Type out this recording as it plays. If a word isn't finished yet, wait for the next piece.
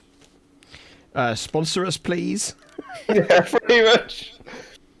Sponsor us, please. Yeah, pretty much.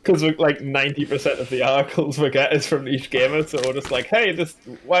 Because like 90% of the articles we get is from Niche Gamer, so we're just like, hey,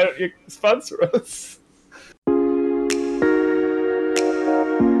 why don't you sponsor us?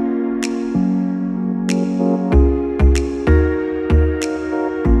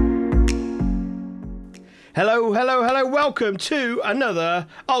 Hello, hello, hello. Welcome to another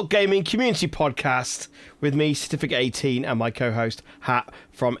altGAMING community podcast with me, Certificate 18, and my co-host, Hat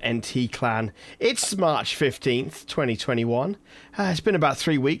from NT Clan. It's March 15th, 2021. It's been about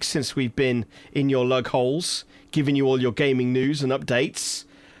 3 weeks since we've been in your lug holes, giving you all your gaming news and updates.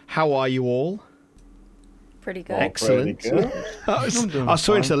 How are you all? Pretty good. Excellent. Pretty good. I was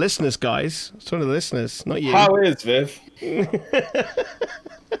talking to the listeners, guys. I was talking to the listeners, not you. How is Viv?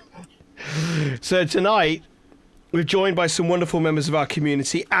 So tonight, we're joined by some wonderful members of our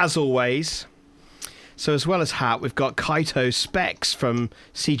community, as always. So as well as Hat, we've got Kaito Specs from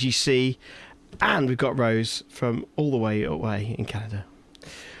CGC, and we've got Rose from all the way away in Canada.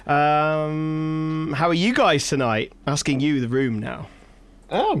 How are you guys tonight? Asking you, the room now.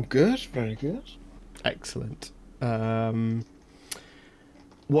 Oh, I'm good. Very good. Excellent. What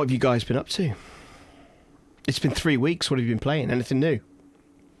have you guys been up to? It's been 3 weeks. What have you been playing? Anything new?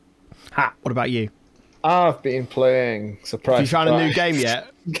 Hat, what about you? I've been playing Surprise. Have you found a new game yet?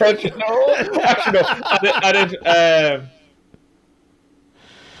 Actually, no.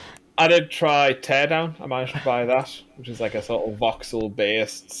 I did try Teardown. I managed to buy that, which is like a sort of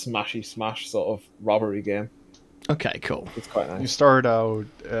voxel-based smashy smash sort of robbery game. Okay, cool. It's quite nice. You start out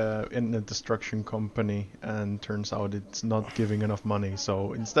in a destruction company, and turns out it's not giving enough money.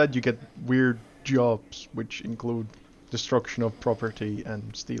 So instead, you get weird jobs, which include destruction of property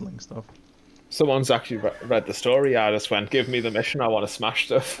and stealing stuff. Someone's actually read the story. I just went, give me the mission. I want to smash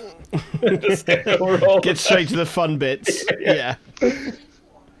stuff. Just get straight to the fun bits. Yeah.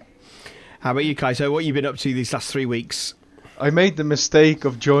 How about you, Kaito? What have you been up to these last 3 weeks? I made the mistake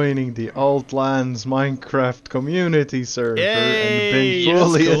of joining the altLANs Minecraft community server and been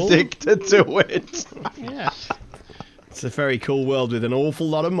fully addicted to it. Yeah. It's a very cool world with an awful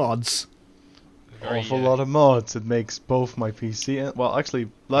lot of mods. Lot of mods. It makes both my PC and, well, actually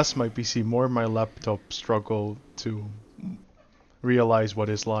less my PC, more my laptop struggle to realize what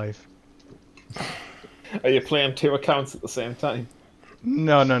is life. Are you playing 2 accounts at the same time?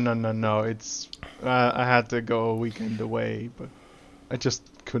 No. It's I had to go a weekend away, but I just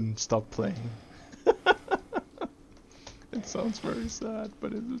couldn't stop playing. It sounds very sad,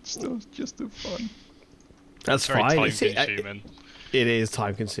 but it's still just too fun. That's very fine. Time-consuming. It is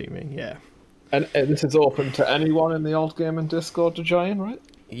time consuming, yeah. And this is open to anyone in the altGAMING Discord to join, right?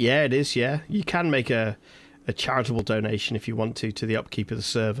 Yeah, it is, yeah. You can make a charitable donation if you want to the upkeep of the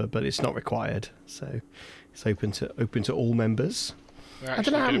server, but it's not required. So it's open to all members. I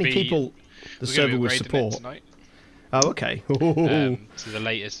don't know how many people the server would support. Tonight, oh, okay. to the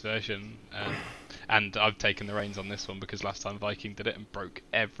latest version. And I've taken the reins on this one because last time Viking did it and broke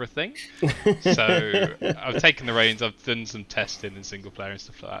everything. So I've taken the reins, I've done some testing in single player and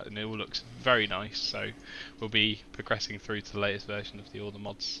stuff like that, and it all looks very nice. So we'll be progressing through to the latest version of the All the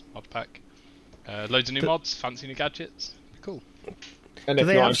Mods mod pack. Loads of new mods, fancy new gadgets. Cool. And if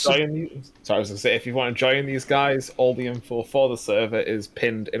you want to join these, sorry, I was going to say, if you want to join these guys, all the info for the server is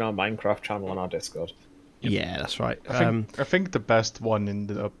pinned in our Minecraft channel on our Discord. Yep. Yeah, that's right. I think the best one in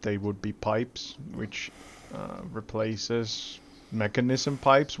the update would be pipes, which replaces mechanism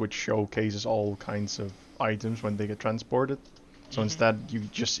pipes, which showcases all kinds of items when they get transported. So instead, you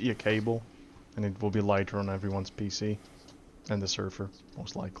just see a cable, and it will be lighter on everyone's PC and the server,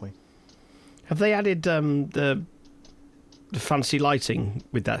 most likely. Have they added the fancy lighting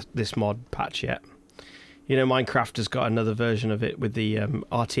with this mod patch yet? You know, Minecraft has got another version of it with the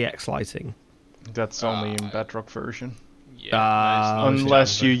RTX lighting. That's only in Bedrock version. Yeah,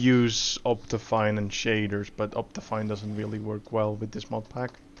 unless you use Optifine and shaders, but Optifine doesn't really work well with this mod pack.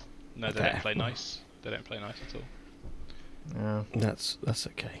 No, they don't play nice. They don't play nice at all. Yeah, that's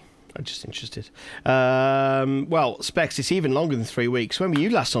okay. I'm just interested. Well, Specs, it's even longer than 3 weeks. When were you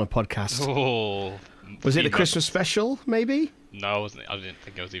last on a podcast? Oh, was it a Christmas special, maybe? No, I wasn't. I didn't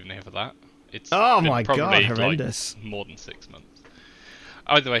think I was even here for that. It's my god, horrendous! Like more than 6 months.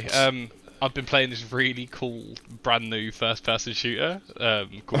 Either way, I've been playing this really cool, brand new first-person shooter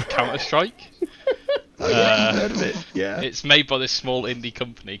called Counter-Strike. I've heard of it. Yeah, it's made by this small indie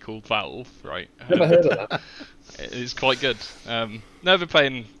company called Valve, right? Never heard of that. It's quite good. Never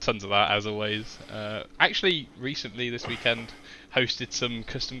playing tons of that, as always. Actually, recently this weekend, hosted some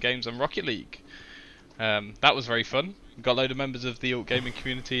custom games on Rocket League. That was very fun. Got a load of members of the altGAMING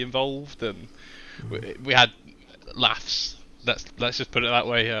community involved, and we had laughs let's just put it that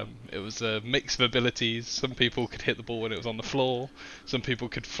way. It was a mix of abilities. Some people could hit the ball when it was on the floor. Some people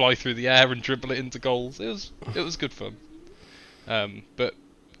could fly through the air and dribble it into goals. It was good fun. But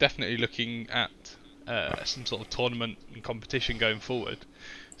definitely looking at some sort of tournament and competition going forward.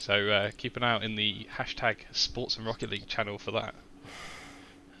 So keep an eye out in the hashtag Sports and Rocket League channel for that.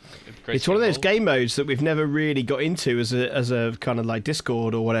 It's one of those game modes that we've never really got into as a kind of like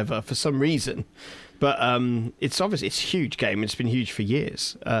Discord or whatever for some reason. But it's obviously it's a huge game. It's been huge for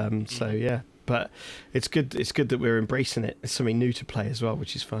years. So yeah, but it's good. It's good that we're embracing it. It's something new to play as well,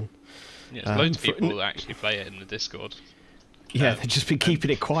 which is fun. Yeah, there's loads of people that actually play it in the Discord. Yeah, they've just been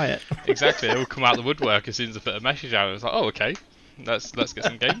keeping it quiet. Exactly, they will come out of the woodwork as soon as I put a message out. It's like, oh, okay, let's get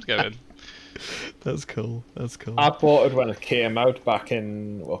some games going. That's cool. That's cool. I bought it when it came out back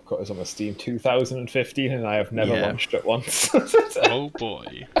in it was on Steam 2015, and I have never launched it once. Oh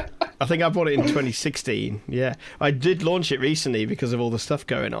boy. I think I bought it in 2016. Yeah, I did launch it recently because of all the stuff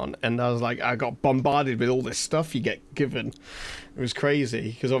going on, and I was like, I got bombarded with all this stuff you get given. It was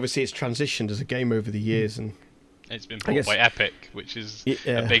crazy because obviously it's transitioned as a game over the years, and it's been bought by Epic, which is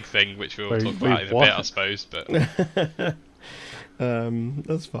a big thing, which we'll talk about in a bit, I suppose. But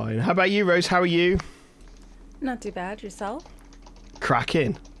that's fine. How about you, Rose? How are you? Not too bad. Yourself?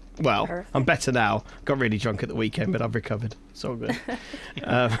 Cracking. Well, Perfect. I'm better now. Got really drunk at the weekend, but I've recovered. It's all good.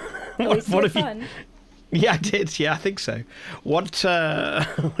 At least you had fun. Yeah, I did. Yeah, I think so. What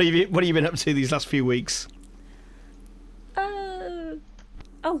have you been up to these last few weeks?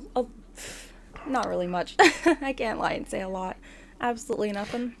 Not really much. I can't lie and say a lot. Absolutely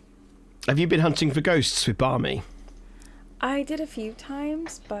nothing. Have you been hunting for ghosts with Barmy? I did a few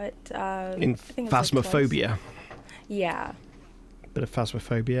times, but In I think it was Phasmophobia? Like yeah. Bit of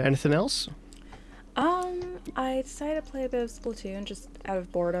Phasmophobia. Anything else? I decided to play a bit of Splatoon just out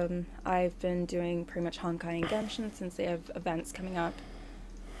of boredom. I've been doing pretty much Honkai and Genshin since they have events coming up.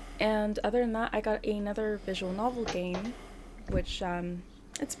 And other than that, I got another visual novel game, which,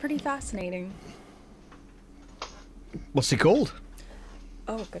 it's pretty fascinating. What's it called?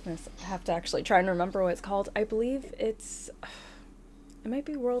 Oh, goodness. I have to actually try and remember what it's called. I believe it might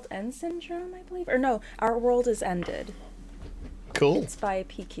be World End Syndrome, I believe. Or no, Our World is Ended. Cool. It's by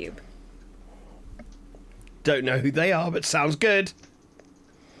P-Cube. Don't know who they are, but sounds good.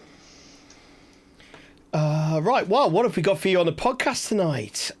 Right, well, what have we got for you on the podcast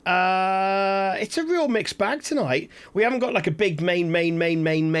tonight? It's a real mixed bag tonight. We haven't got like a big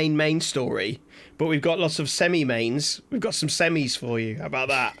main story, but we've got lots of semi-mains. We've got some semis for you. How about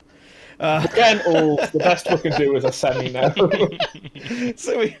that? Again, the best we can do is a semi now.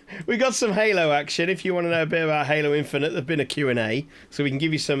 So we got some Halo action. If you want to know a bit about Halo Infinite, there's been a Q&A, so we can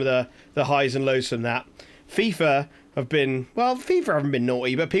give you some of the highs and lows from that. FIFA haven't been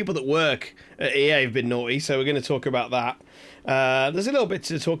naughty, but people that work at EA have been naughty, so we're going to talk about that. There's a little bit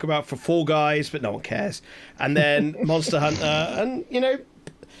to talk about for Fall Guys, but no one cares. And then Monster Hunter, and,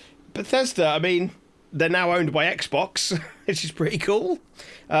 Bethesda, I mean, they're now owned by Xbox, which is pretty cool.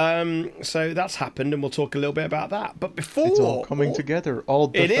 So that's happened, and we'll talk a little bit about that. But before... It's all coming together. All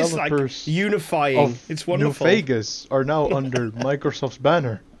it is like unifying. It's wonderful. New Vegas are now under Microsoft's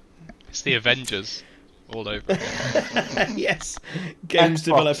banner. it's the Avengers all over again. Yes. Games Xbox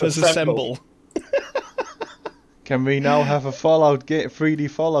developers assemble. Can we now have a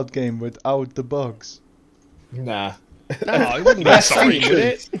 3D Fallout game without the bugs? Nah. No, it wouldn't be Best sorry, would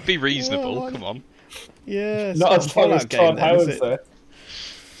features. it? Be reasonable, Yeah, come on. Yeah, Not as fun as Todd Howard said.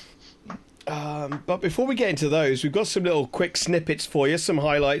 But before we get into those, we've got some little quick snippets for you, some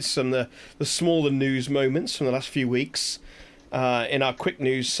highlights from the smaller news moments from the last few weeks in our quick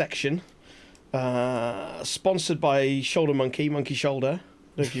news section. Sponsored by Shoulder Monkey Shoulder.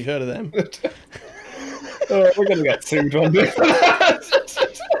 I don't know if you've heard of them. We're going to get sued one day.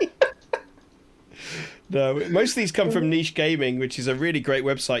 No, most of these come from Niche Gaming, which is a really great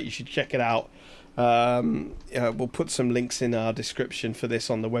website. You should check it out. We'll put some links in our description for this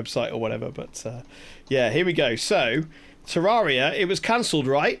on the website or whatever. But here we go. So, Terraria, it was cancelled,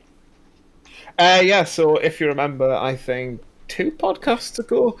 right? Yeah, so if you remember, I think 2 podcasts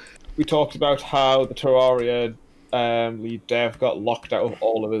ago, we talked about how the Terraria lead dev got locked out of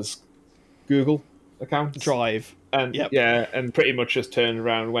all of his Google accounts. Drive. And Yep. yeah, and pretty much just turned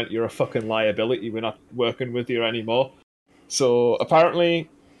around and went, "You're a fucking liability. We're not working with you anymore." So apparently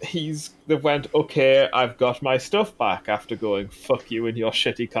they went, "Okay, I've got my stuff back," after going, "Fuck you and your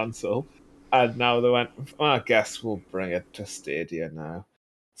shitty console." And now they went, "I guess we'll bring it to Stadia now."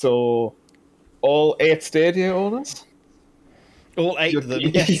 So all 8 Stadia owners, All 8 of them.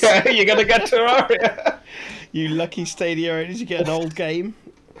 Yes. yeah, you're gonna get Terraria. You lucky Stadia owners, you get an old game.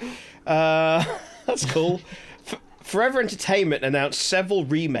 That's cool. Forever Entertainment announced several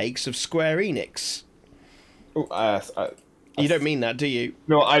remakes of Square Enix. You don't mean that, do you?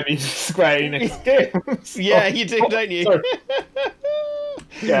 No, I mean Square Enix games. Yeah, you do, don't you? Sorry.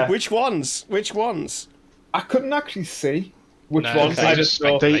 Yeah. Which ones? Which ones? I couldn't actually see which No, ones. they I just just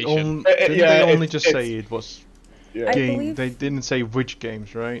know. They Speculation. only Yeah, they only it's- just it's- say it was Yeah. I game. believe- They didn't say which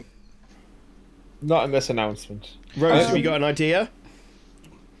games, right? Not in this announcement. Rose, have you got an idea?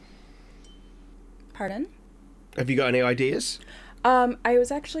 Pardon? Have you got any ideas? I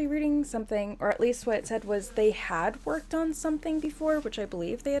was actually reading something, or at least what it said was they had worked on something before, which I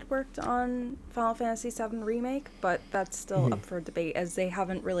believe they had worked on Final Fantasy VII Remake, but that's still up for debate as they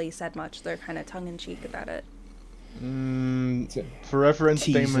haven't really said much. They're kind of tongue-in-cheek about it. Forever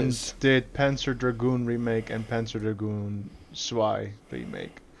Entertainment Teasers. did Panzer Dragoon remake and Panzer Dragoon Zwei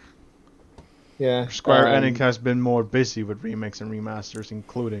remake. Yeah. Square Enix has been more busy with remakes and remasters,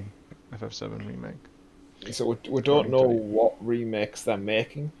 including FF7 remake. So we don't know According to what remakes they're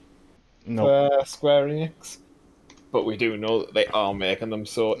making No, for Square Enix, but we do know that they are making them.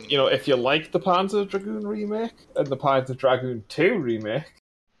 So, if you like the Panzer Dragoon remake and the Panzer Dragoon 2 remake,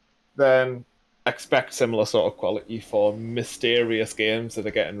 then expect similar sort of quality for mysterious games that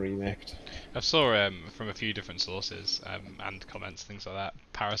are getting remaked. I saw from a few different sources and comments, things like that.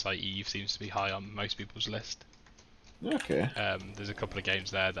 Parasite Eve seems to be high on most people's list. Okay. There's a couple of games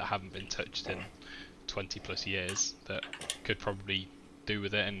there that haven't been touched in 20 plus years that could probably do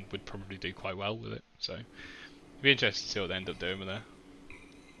with it and would probably do quite well with it. So it'd be interesting to see what they end up doing with it.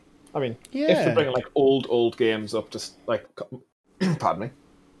 I mean, if Yeah. they're bringing like old games up to like, pardon me,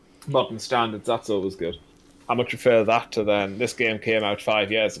 modern standards, that's always good. I much prefer that to then this game came out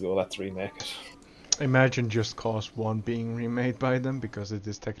 5 years ago. Let's remake it. imagine Just Cause 1 being remade by them because it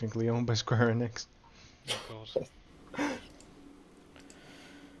is technically owned by Square Enix. Of course.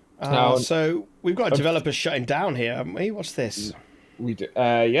 Now- So we've got developers shutting down here, haven't we? What's this? We do,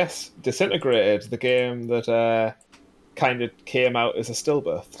 yes, Disintegrated, the game that kind of came out as a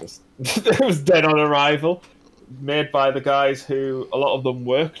stillbirth. Just it was dead on arrival. Made by the guys who a lot of them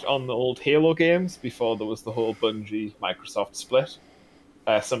worked on the old Halo games before there was the whole Bungie Microsoft split.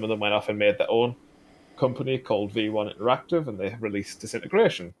 Some of them went off and made their own company called V1 Interactive, and they released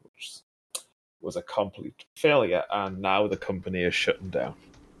Disintegration, which was a complete failure, and now the company is shutting down.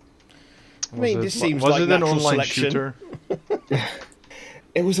 I mean, this seems was like it an natural online selection. shooter?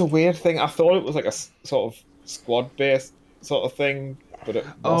 It was a weird thing. I thought it was like a sort of squad-based sort of thing, but it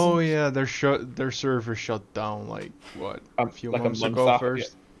wasn't. Oh yeah, their server shut down like what a few like a months month ago after,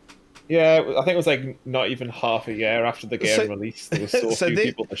 first. Yeah, I think it was like not even half a year after the game So- released. There was so so few the-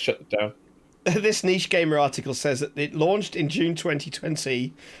 people that shut it down. This Niche Gamer article says that it launched in June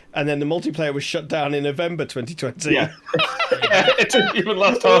 2020, and then the multiplayer was shut down in November 2020. Yeah, it didn't even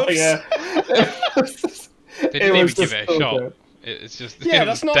last half a year. They It didn't even was give just it so a shot. good. It's just Yeah, it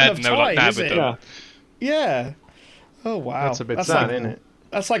that's was not dead, enough no like time, nab is with it? them. Yeah. Yeah. Oh wow. That's a bit That's sad, like, isn't it?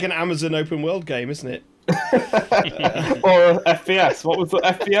 That's like an Amazon open world game, isn't it? Or FPS. What was the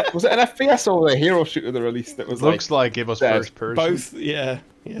FPS? Was it an FPS or a hero shooter they released that was Looks like it was dead. first person. Both. Yeah.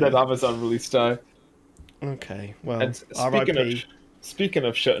 that Amazon released time? Okay. Well, And R.I.P. speaking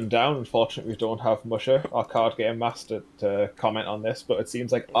of shutting down, unfortunately, we don't have Musher, our card game master, to comment on this, but it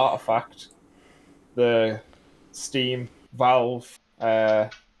seems like Artifact, the Steam Valve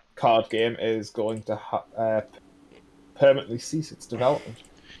card game, is going to permanently cease its development.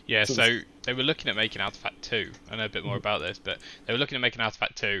 Yeah, So so they were looking at making Artifact 2. I know a bit more about this, but they were looking at making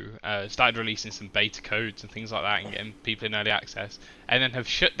Artifact 2, started releasing some beta codes and things like that and getting people in early access, and then have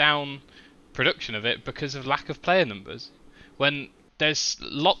shut down production of it because of lack of player numbers. When there's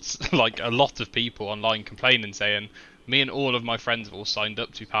like a lot of people online complaining, saying, me and all of my friends have all signed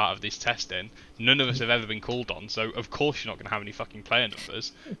up to be part of this testing. None of us have ever been called on, so of course you're not going to have any fucking player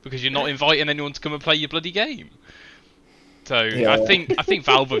numbers because you're not inviting anyone to come and play your bloody game. So Yeah. I think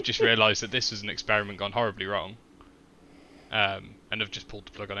Valve have just realised that this was an experiment gone horribly wrong, and have just pulled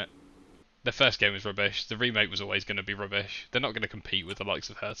the plug on it. The first game was rubbish. The remake was always going to be rubbish. They're not going to compete with the likes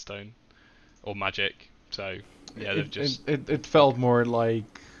of Hearthstone or Magic. So yeah, they've just It felt more like,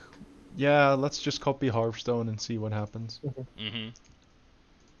 yeah, let's just copy Hearthstone and see what happens. it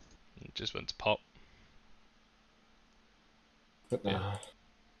just went to pot. But no.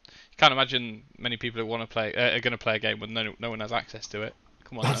 You can't imagine many people who want to play are going to play a game when no one has access to it.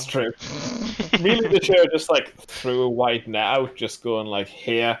 Come on, That's now. true. Really, they should have just like threw a wide net out, just going like,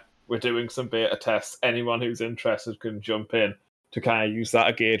 here, we're doing some beta tests. Anyone who's interested can jump in to kind of use that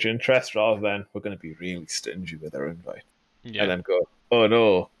to gauge interest, rather than we're going to be really stingy with our invite. Yeah. And then go, oh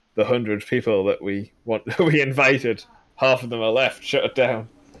no, the 100 people that we invited, half of them are left, shut it down.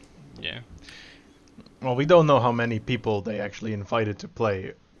 Yeah. Well, we don't know how many people they actually invited to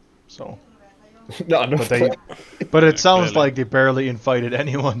play, so. Not enough. But it sounds Clearly. like they barely invited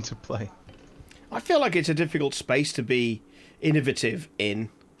anyone to play. I feel like it's a difficult space to be innovative in.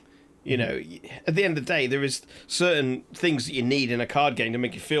 You know, at the end of the day, there is certain things that you need in a card game to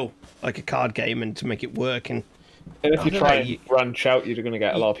make it feel like a card game and to make it work. And if I you don't try know, and branch out, you're going to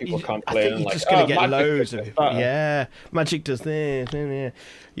get a lot of people I complaining. think you're Like, just going to get Magic loads does of it. that. Yeah, Magic does this.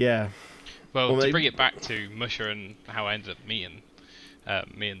 Yeah. Well, Well, to they- bring it back to Musher and how I ended up meeting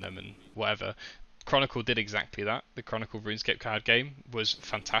them and whatever, Chronicle did exactly that. The Chronicle RuneScape card game was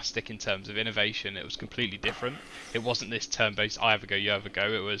fantastic in terms of innovation. It was completely different. It wasn't this turn-based, I have a go, you have a go.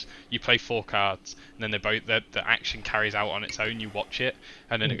 It was, you play 4 cards, and then the action carries out on its own, you watch it,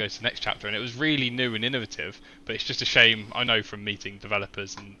 and then it goes to the next chapter. And it was really new and innovative, but it's just a shame, I know from meeting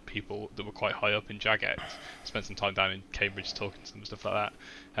developers and people that were quite high up in Jagex, spent some time down in Cambridge talking to them and stuff like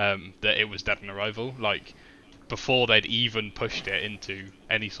that, that it was dead on arrival. Like, before they'd even pushed it into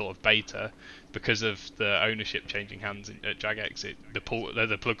any sort of beta, because of the ownership changing hands at Jagex, the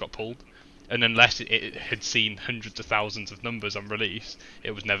plug got pulled, and unless it had seen hundreds of thousands of numbers on release,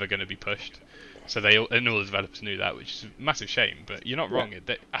 it was never going to be pushed. So all the developers knew that, which is a massive shame. But you're not wrong.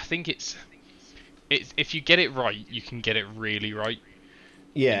 I think it's if you get it right, you can get it really right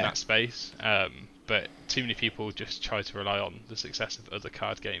in that space. But too many people just try to rely on the success of other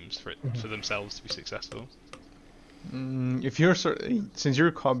card games for themselves to be successful. If you're since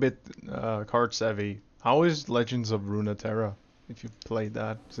you're a bit card savvy, how is Legends of Runeterra? If you've played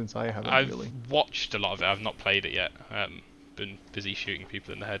that, since I haven't really. I've watched a lot of it. I've not played it yet. Been busy shooting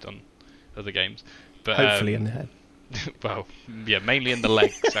people in the head on other games, but Hopefully in the head. well, yeah, mainly in the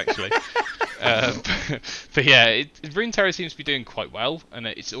legs actually. But yeah, Runeterra seems to be doing quite well, and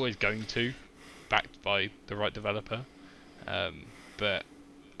it's always going to, backed by the right developer. But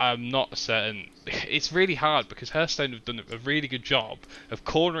I'm not certain. It's really hard because Hearthstone have done a really good job of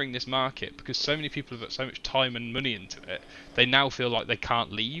cornering this market, because so many people have put so much time and money into it. They now feel like they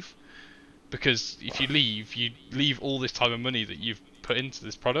can't leave, because if you leave all this time and money that you've put into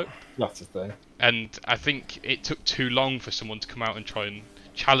this product. That's the thing. And I think it took too long for someone to come out and try and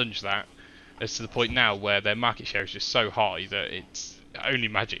challenge that, as to the point now where their market share is just so high that it's only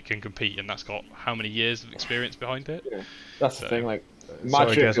Magic can compete, and that's got how many years of experience behind it. Yeah. That's the thing. Like, So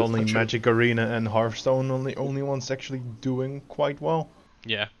I guess is only such a- Magic Arena and Hearthstone only ones actually doing quite well.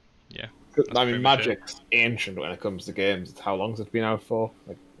 Yeah. I That's mean, pretty much Magic's ancient when it comes to games. How long's it been out for?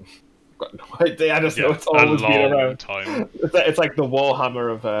 Like, I've got no idea. I just know it's always a been long around. time. It's like the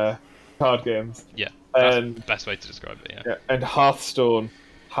Warhammer of card games. Yeah, that's And the best way to describe it. Yeah. yeah, and Hearthstone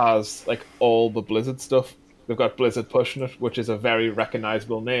has like all the Blizzard stuff. They've got Blizzard pushing it, which is a very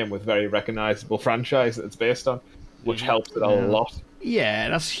recognizable name with very recognizable franchise that it's based on, which helps it a lot. Yeah,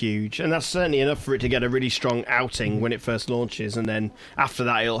 that's huge, and that's certainly enough for it to get a really strong outing when it first launches, and then after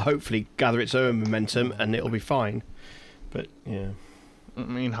that it'll hopefully gather its own momentum and it'll be fine. But yeah, I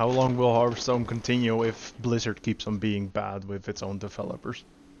mean, how long will Hearthstone continue if Blizzard keeps on being bad with its own developers?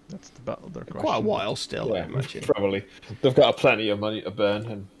 That's the other question. quite a while still, I Yeah, imagine. probably. They've got plenty of money to burn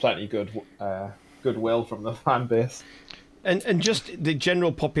and plenty goodwill from the fan base. And just the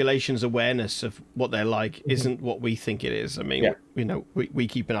general population's awareness of what they're like isn't what we think it is. I mean, Yeah. you know, we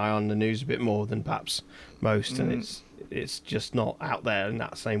keep an eye on the news a bit more than perhaps most, and it's just not out there in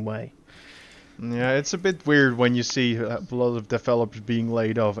that same way. Yeah, it's a bit weird when you see a lot of developers being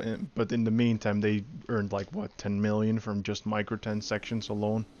laid off, but in the meantime they earned like what, 10 million from just microtransactions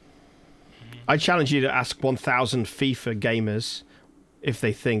alone. I challenge you to ask 1,000 FIFA gamers if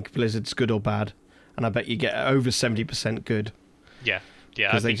they think Blizzard's good or bad, and I bet you get over 70% good. Yeah.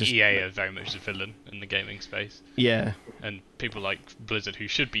 I 'Cause they think just- EA are very much the villain in the gaming space, Yeah. and people like Blizzard, who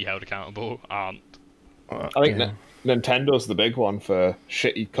should be held accountable, aren't. I think yeah. Nintendo's the big one for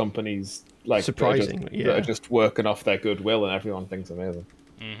shitty companies like Surprisingly, that are yeah. just working off their goodwill and everyone thinks amazing.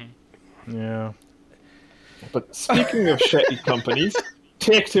 Yeah. But speaking of shitty companies,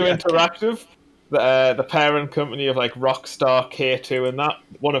 Take-Two Interactive, the parent company of like Rockstar, K2 and that,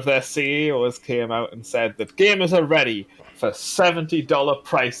 one of their CEOs came out and said that gamers are ready for $70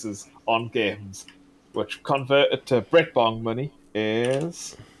 prices on games, which converted to Britbong money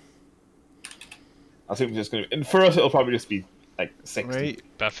is... I think it's just going to... And for us, it'll probably just be like 60. Right.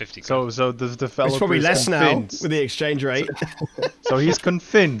 About 50. So the developer It's probably is less now convinced. with the exchange rate. So he's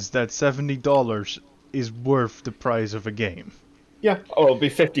convinced that $70 is worth the price of a game. Yeah, it'll be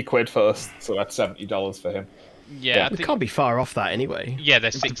 50 quid for us, so that's $70 for him. Yeah, I We think, can't be far off that anyway. yeah, they're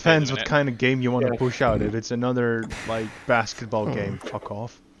It 60. depends what kind of game you want to Yeah. push out. If it's another like basketball game, fuck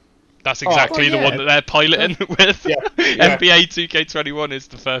off. That's exactly the one that they're piloting with. Yeah. NBA 2K21 is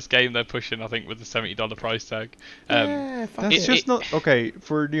the first game they're pushing, I think, with the $70 price tag. That's just not okay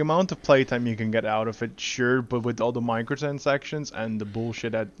for the amount of playtime you can get out of it, sure. But with all the microtransactions and the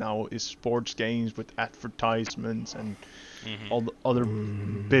bullshit that now is sports games with advertisements and all the other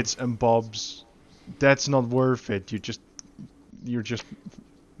bits and bobs, that's not worth it. You're just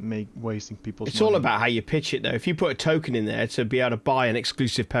wasting people's It's money. all about how you pitch it, though. If you put a token in there to be able to buy an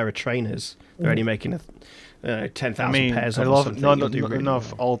exclusive pair of trainers, they're only making 10,000 pairs of not something. not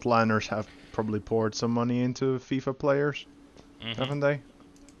enough alt-landers have probably poured some money into FIFA players, haven't they?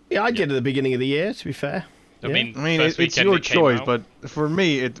 Yeah, I did at the beginning of the year, to be fair. I Yeah. mean, It's weekend your it came choice, out. but for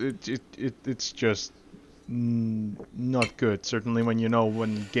me, it's just not good. Certainly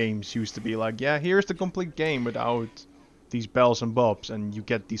when games used to be like, yeah, here's the complete game without these bells and bobs, and you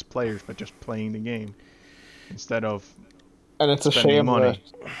get these players by just playing the game instead of And it's a spending shame money.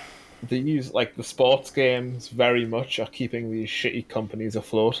 that these, like the sports games, very much are keeping these shitty companies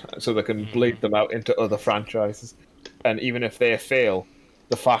afloat, so they can bleed them out into other franchises. And even if they fail,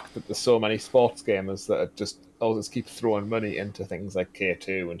 the fact that there's so many sports gamers that are just always keep throwing money into things like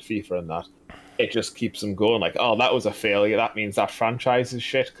K2 and FIFA and that, it just keeps them going. Like, oh, that was a failure. That means that franchise is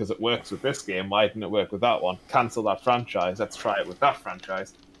shit because it works with this game. Why didn't it work with that one? Cancel that franchise. Let's try it with that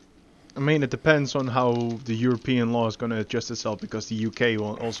franchise. I mean, it depends on how the European law is going to adjust itself, because the UK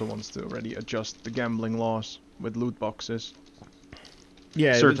also wants to already adjust the gambling laws with loot boxes.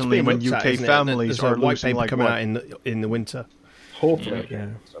 Yeah, Certainly it's being when looked at, UK isn't it? families There's are a white losing, paper like, coming what? out in the winter. Hopefully. Yeah.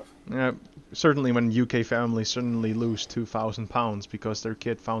 Yeah, certainly when UK families suddenly lose £2,000 because their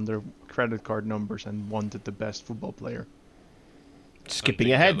kid found their credit card numbers and wanted the best football player.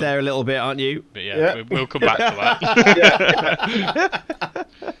 Skipping ahead there a little bit, aren't you? But Yeah. we'll come back to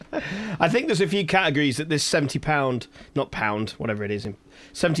that. I think there's a few categories that this £70, not pound, whatever it is,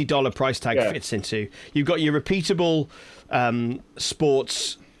 $70 price tag fits into. You've got your repeatable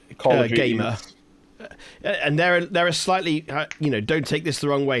sports Call of Duty. gamer. And they're a slightly, don't take this the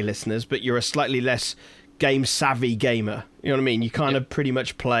wrong way, listeners, but you're a slightly less game savvy gamer. You know what I mean? You kind of pretty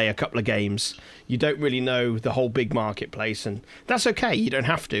much play a couple of games. You don't really know the whole big marketplace, and that's okay. You don't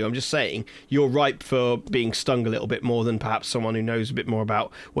have to. I'm just saying you're ripe for being stung a little bit more than perhaps someone who knows a bit more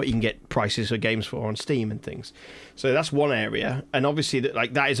about what you can get prices for games for on Steam and things. So that's one area, and obviously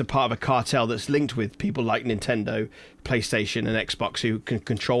that is a part of a cartel that's linked with people like Nintendo, PlayStation, and Xbox, who can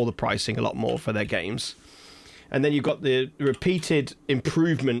control the pricing a lot more for their games. And then you've got the repeated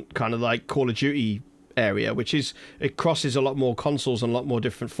improvement, kind of like Call of Duty area, which is, it crosses a lot more consoles and a lot more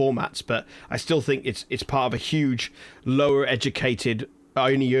different formats, but I still think it's part of a huge lower educated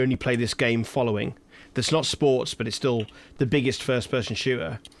you only play this game following. That's not sports, but it's still the biggest first person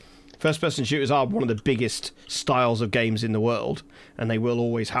shooter. First person shooters are one of the biggest styles of games in the world, and they will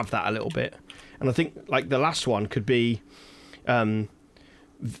always have that a little bit. And I think like the last one could be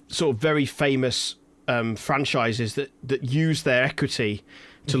sort of very famous franchises that use their equity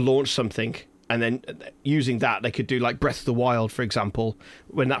to launch something. And then using that, they could do like Breath of the Wild, for example.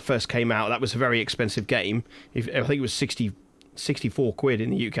 When that first came out, that was a very expensive game. I think it was 64 quid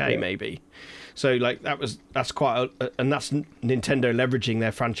in the UK, maybe. So like that's quite and that's Nintendo leveraging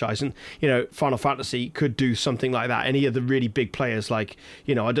their franchise. And Final Fantasy could do something like that. Any of the really big players, like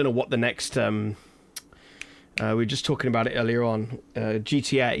I don't know what the next. We were just talking about it earlier on.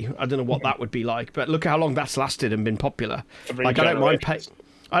 GTA. I don't know what that would be like, but look at how long that's lasted and been popular. Like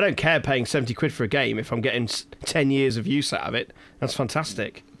I don't care paying 70 quid for a game if I'm getting 10 years of use out of it. That's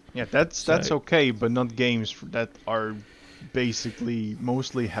fantastic. Yeah, that's okay, but not games that are basically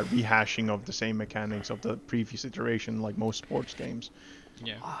mostly rehashing of the same mechanics of the previous iteration, like most sports games.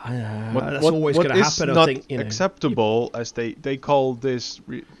 Yeah. That's always going to happen. Not I think acceptable, as they call this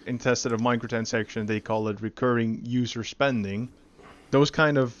instead of microtransaction, they call it recurring user spending. Those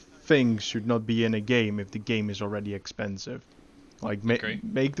kind of things should not be in a game if the game is already expensive. Like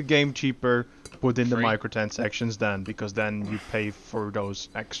make the game cheaper, put in the microtransactions then, because then you pay for those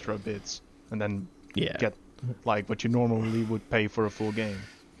extra bits, and then get like what you normally would pay for a full game.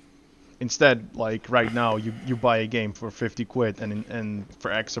 Instead, like right now, you buy a game for 50 quid, and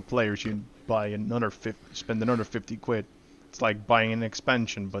for extra players you buy spend another 50 quid. It's like buying an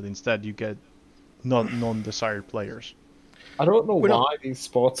expansion, but instead you get non-desired players. I don't know why these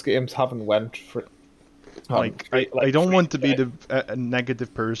sports games haven't went for. I don't want to be a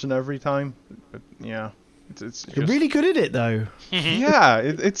negative person every time, but yeah, it's You're really good at it though. Yeah,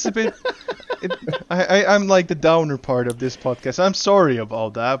 it's a bit. I'm like the downer part of this podcast. I'm sorry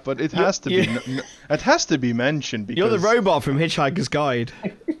about that, but it has to be. It has to be mentioned because You're the robot from Hitchhiker's Guide.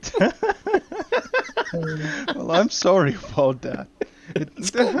 Well, I'm sorry about that. It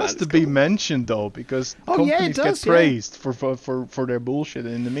cool, man, has it's to be cool. mentioned though, because Oh, yeah, it companies does, get yeah. praised for their bullshit,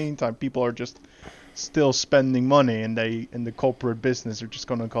 and in the meantime, people are just still spending money, and they in the corporate business are just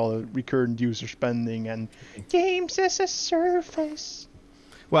gonna call it recurrent user spending and games as a service.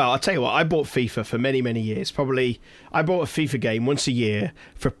 Well, I'll tell you what, I bought FIFA for many, many years. I bought a FIFA game once a year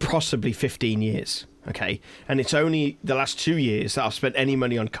for possibly 15 years, okay? And it's only the last 2 years that I've spent any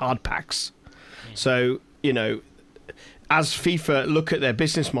money on card packs. So, as FIFA look at their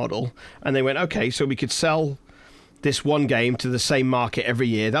business model, and they went, okay, so we could sell this one game to the same market every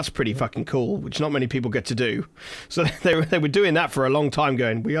year. That's pretty fucking cool, which not many people get to do. So they were doing that for a long time,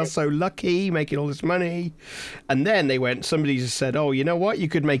 going, we are so lucky making all this money. And then they went, somebody just said, oh, you know what? You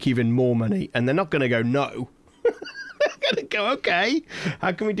could make even more money. And they're not going to go, no. They're going to go, okay,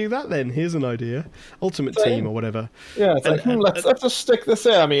 how can we do that then? Here's an idea. Ultimate Team or whatever. Yeah, it's let's just stick this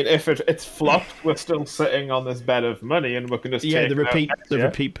in. I mean, if it's flopped, we're still sitting on this bed of money, and we can just take the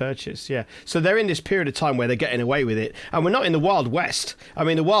repeat purchase. Yeah, so they're in this period of time where they're getting away with it, and we're not in the Wild West. I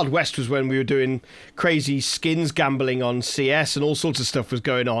mean, the Wild West was when we were doing crazy skins gambling on CS, and all sorts of stuff was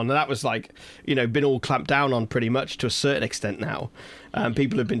going on, and that was like, been all clamped down on pretty much to a certain extent now.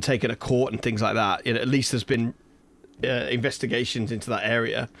 People have been taken to court and things like that. At least there's been investigations into that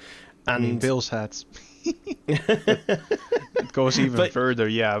area. And Bill's hats. It goes even further.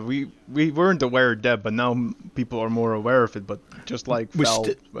 Yeah, we weren't aware of that, but now people are more aware of it. But just like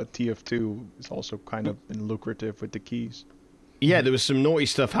Valve, TF2 is also kind of been lucrative with the keys. Yeah, there was some naughty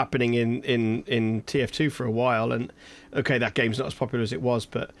stuff happening in TF2 for a while, and okay, that game's not as popular as it was,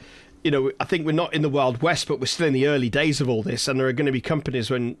 but I think we're not in the Wild West, but we're still in the early days of all this, and there are going to be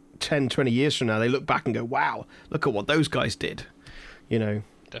companies when 10, 20 years from now, they look back and go, wow, look at what those guys did.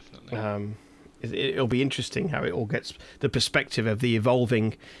 Definitely. It'll be interesting how it all gets the perspective of the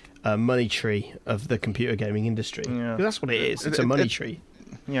evolving money tree of the computer gaming industry. Yeah. 'Cause that's what it is. It's a money tree.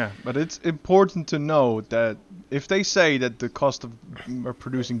 Yeah, but it's important to know that if they say that the cost of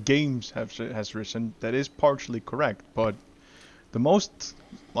producing games has risen, that is partially correct, but the most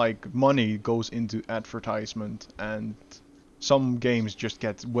money goes into advertisement, and some games just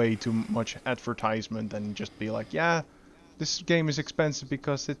get way too much advertisement and just be like, yeah, this game is expensive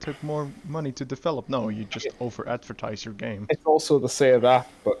because it took more money to develop. No, you just over-advertise your game. It's also to say that,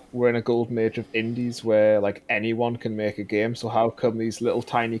 but we're in a golden age of indies where anyone can make a game. So how come these little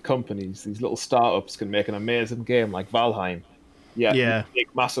tiny companies, these little startups, can make an amazing game like Valheim? Yeah. Big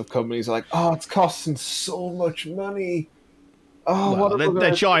massive companies are like, oh, it's costing so much money. Oh, well, they're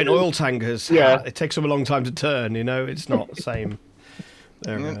giant oil tankers. Yeah, it takes them a long time to turn. It's not the same.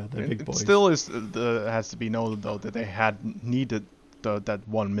 They're big boys. It still has to be noted though that they had needed that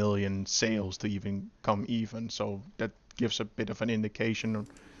 1 million sales to even come even. So that gives a bit of an indication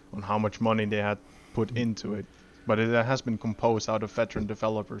on how much money they had put into it. But it has been composed out of veteran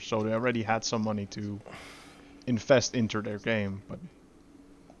developers, so they already had some money to invest into their game. But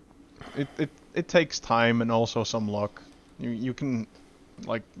it takes time and also some luck. You can,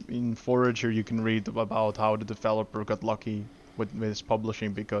 in Forager, you can read about how the developer got lucky with his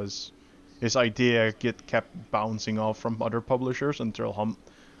publishing because his idea kept bouncing off from other publishers until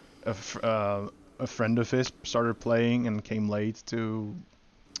a friend of his started playing and came late to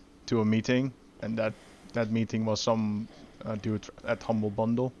a meeting, and that meeting was some dude at Humble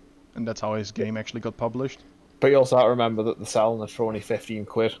Bundle, and that's how his game actually got published. But you also have to remember that they're selling it for only 15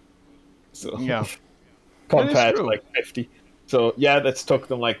 quid. So yeah. Compared to 50. So yeah, that's took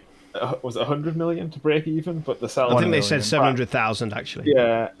them was it 100 million to break even, but the selling. I think they said 700,000 actually.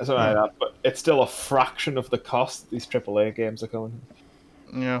 Yeah, something like that. But it's still a fraction of the cost that these AAA games are coming.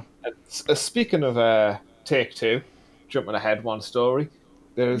 Yeah. And, speaking of Take-Two, jumping ahead one story,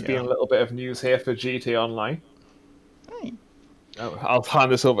 there's been a little bit of news here for GT Online. Hey. I'll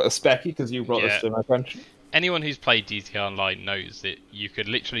hand this over to Specky because you brought this to my attention. Anyone who's played GT Online knows that you could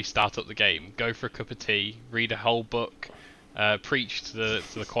literally start up the game, go for a cup of tea, read a whole book, preach to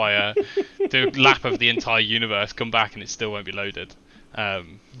the choir, do a lap of the entire universe, come back and it still won't be loaded.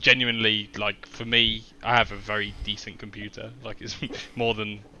 Genuinely, for me, I have a very decent computer. It's more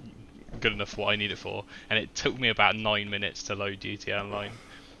than good enough for what I need it for, and it took me about 9 minutes to load GT Online.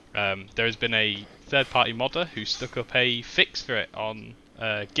 There has been a third-party modder who stuck up a fix for it on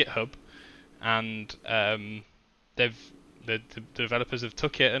GitHub, and the developers have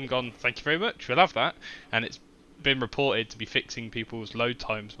took it and gone, thank you very much, we'll have that, and it's been reported to be fixing people's load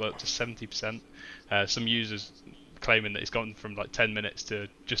times by up to 70%. Some users claiming that it's gone from 10 minutes to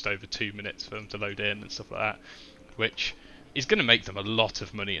just over 2 minutes for them to load in and stuff like that, which is going to make them a lot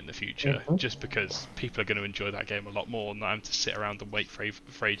of money in the future, just because people are going to enjoy that game a lot more, not having to sit around and wait for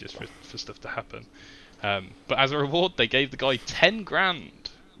ages for stuff to happen. But as a reward, they gave the guy 10 grand.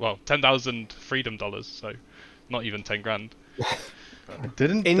 Well, 10,000 freedom dollars, so not even 10 grand.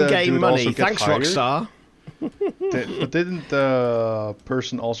 Didn't in-game dude money. also get Thanks, hired? Rockstar. But didn't the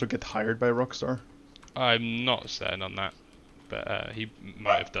person also get hired by Rockstar? I'm not certain on that, but he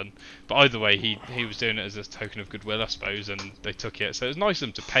might have done. But either way, he was doing it as a token of goodwill, I suppose, and they took it. So it was nice of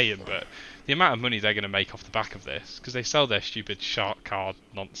them to pay him, but the amount of money they're going to make off the back of this, because they sell their stupid shark card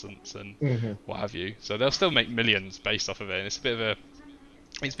nonsense and what have you, so they'll still make millions based off of it. And it's a bit of a,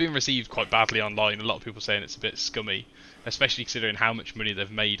 it's been received quite badly online. A lot of people saying it's a bit scummy, especially considering how much money they've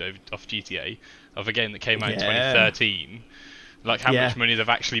made off GTA, of a game that came out in 2013. Like how much money they've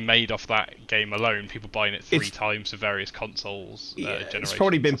actually made off that game alone. People buying it three times for various consoles. It's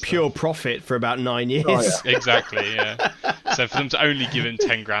probably been pure profit for about 9 years. Oh, yeah. Exactly, yeah. So for them to only give him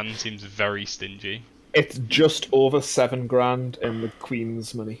 10 grand seems very stingy. It's just over 7 grand in the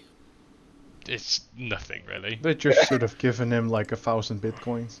Queen's money. It's nothing really. They just should have given him like 1,000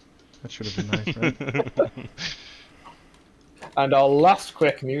 bitcoins. That should have been nice, right? And our last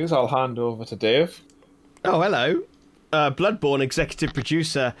quick news, I'll hand over to Dave. Oh, hello. Bloodborne executive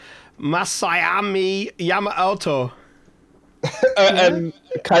producer Masayami Yamamoto. And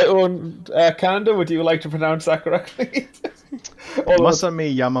Kaito and Kanda, would you like to pronounce that correctly?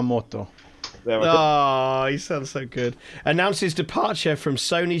 Masami Yamamoto. There we go. Oh, he sounds so good. Announced his departure from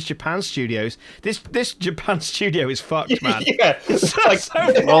Sony's Japan studios. This Japan studio is fucked, man. Yeah, It's like, so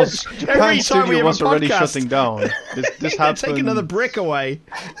Well, fucked. Japan Every time we Studio have was a already podcast, shutting down. This happened. take another brick away.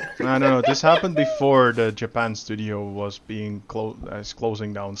 I don't know. This happened before the Japan Studio was being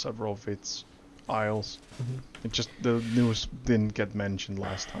closing down several of its aisles. It just the news didn't get mentioned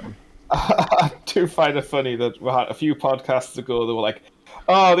last time. I do find it funny that we had a few podcasts ago they were like,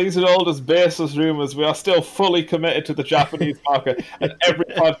 "Oh, these are all just baseless rumors. We are still fully committed to the Japanese market." And every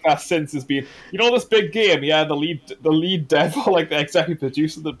podcast since has been, you know, this big game. Yeah, the lead dev, or like the executive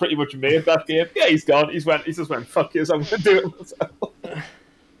producer that pretty much made that game. Yeah, he's gone. He just went, "Fuck yes, I'm gonna do it myself."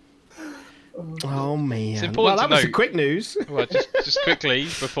 Oh man! It's important Well, that to was the note- quick news. Well, just quickly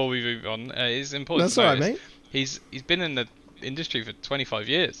before we move on, it's important That's to all notice right, mate. he's been in the industry for 25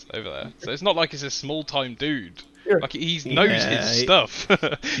 years over there, so it's not like he's a small time dude. Yeah. Like he knows Yeah, his he- stuff.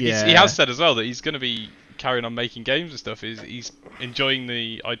 He Yeah. has said as well that he's going to be carrying on making games and stuff. He's enjoying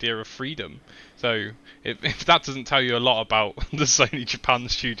the idea of freedom. So if that doesn't tell you a lot about the Sony Japan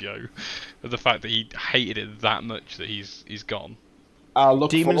studio, the fact that he hated it that much that he's gone. I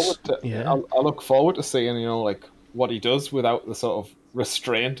look Demons- forward to, yeah. I look forward to seeing, you know, like what he does without the sort of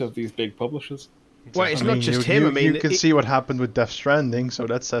restraint of these big publishers. Well, it's I not mean, just you, him. You, I mean, you can see what happened with Death Stranding, so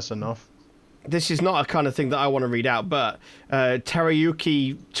that says enough. this is not a kind of thing that I want to read out, but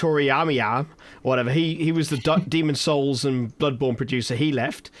Teruyuki Toriyama, whatever, he was the Demon Souls and Bloodborne producer. He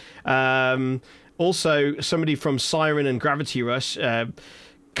left. Also, somebody from Siren and Gravity Rush,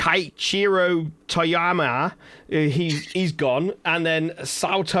 Kaichiro Toyama, he's gone. And then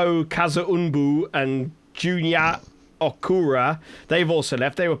Sato Kazuunbu and Junya Okura, they've also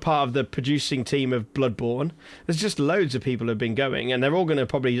left. They were part of the producing team of Bloodborne. There's just loads of people who have been going, and they're all going to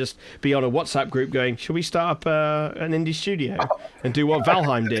probably just be on a WhatsApp group going, should we start up an indie studio and do what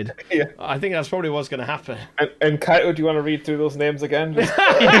Valheim did? Yeah. I think that's probably what's going to happen. And Kaito, do you want to read through those names again? Just,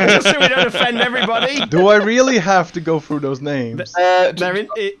 Just so we don't offend everybody. Do I really have to go through those names?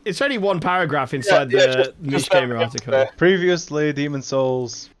 It's only one paragraph inside the Niche just Gamer yeah, article. Previously, Demon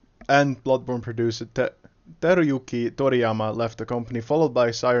Souls and Bloodborne producer Teruyuki Toriyama left the company, followed by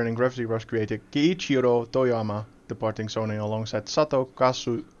Siren and Gravity Rush creator Keiichiro Toyama, departing Sony alongside Sato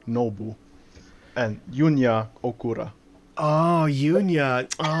Kazunobu and Yunya Okura. Oh,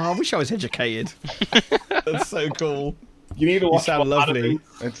 Yunya. Oh, I wish I was educated. That's so cool. you need to watch sound more lovely.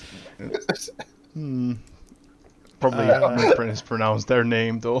 anime. It's probably mispronounce their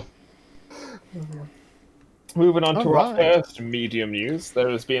name though. Moving on to our Alright. first medium news, there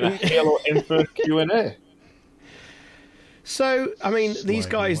has been a Halo Infinite Q&A. So, I mean, these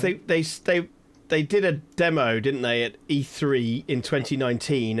Sliding guys, they did a demo, didn't they, at E3 in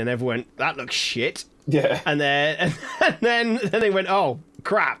 2019, and everyone went, that looks shit. Yeah. And then they went, oh,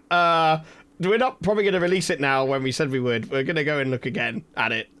 crap. We're not probably going to release it now when we said we would. We're going to go and look again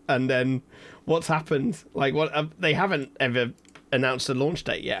at it. And then what's happened? Like, what they haven't ever announced a launch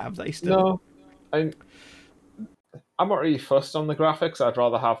date yet, have they still? No. I'm not really fussed on the graphics. I'd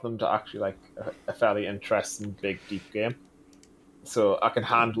rather have them to actually like a fairly interesting, big, deep game. So I can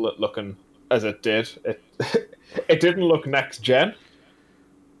handle it looking as it did. It didn't look next gen,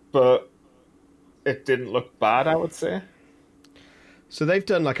 but it didn't look bad, I would say. So they've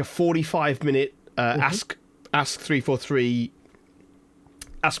done like a 45-minute ask 343,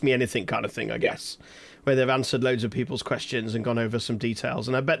 ask me anything kind of thing, I guess, where they've answered loads of people's questions and gone over some details.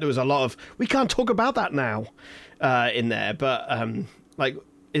 And I bet there was a lot of, we can't talk about that now, in there. But like,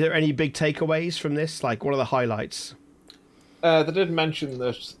 is there any big takeaways from this? Like, what are the highlights? They did mention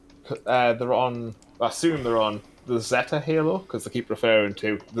that they're on, I assume they're on the Zeta Halo, because they keep referring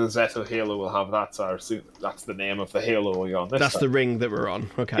to the Zeta Halo will have that, so I assume that's the name of the Halo you're on this That's time. the ring that we're on,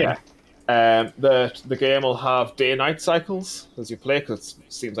 okay. Yeah. The game will have day and night cycles as you play, because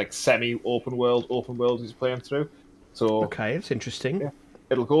it seems like semi-open world as you're playing through. So Okay, it's interesting. yeah,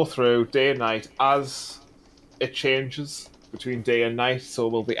 it'll go through day and night as it changes between day and night. So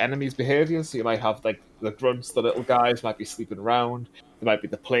will the enemies' behaviours. So you might have like the grunts, the little guys might be sleeping around. There might be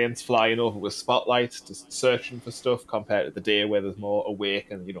the planes flying over with spotlights, just searching for stuff, compared to the day where there's more awake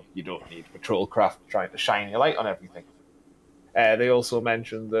and you don't need patrol craft trying to shine your light on everything. They also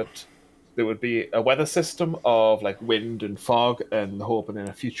mentioned that there would be a weather system of like wind and fog, and hoping in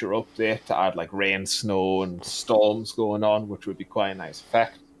a future update to add like rain, snow, and storms going on, which would be quite a nice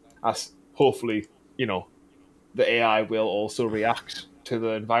effect. As hopefully, the AI will also react to the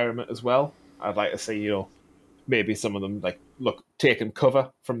environment as well. I'd like to see, maybe some of them taking cover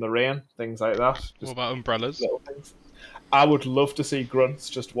from the rain, things like that. Just What about umbrellas? little things. I would love to see grunts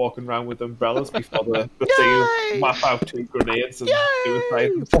just walking around with umbrellas before the thing map out 2 grenades and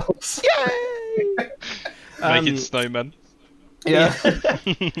suicide themselves. Yay! Making snowmen. Yeah.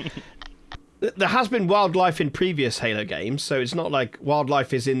 There has been wildlife in previous Halo games, so it's not like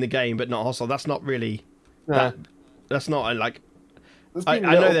wildlife is in the game but not hostile. That's not really... That's not like... I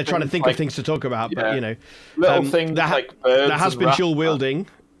know they're trying to think of things to talk about, but, Little things like birds. There has and been rats. dual wielding.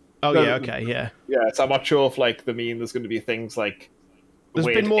 Oh, No, yeah, okay, yeah. Yeah, so I'm not sure if they mean there's going to be things like... There's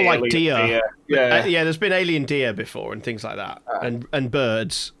weird been more like alien deer. Yeah. Yeah, there's been alien deer before and things like that. And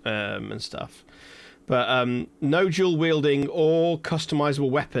birds and stuff. But no dual wielding or customizable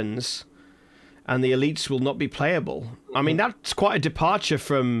weapons, and the elites will not be playable. I mean, that's quite a departure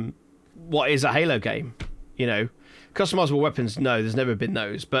from what is a Halo game, Customizable weapons, no, there's never been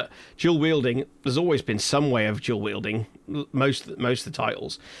those. But dual wielding, there's always been some way of dual wielding, most of the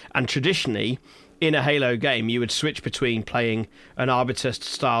titles. And traditionally, in a Halo game, you would switch between playing an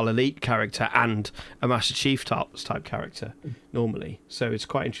Arbiter-style elite character and a Master Chief type character, normally. So it's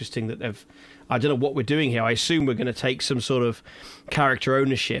quite interesting that they've... I don't know what we're doing here. I assume we're going to take some sort of character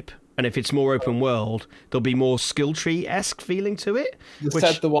ownership, and if it's more open world, there'll be more skill tree-esque feeling to it.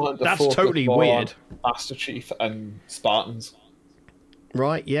 That's Totally weird. Master Chief and Spartans.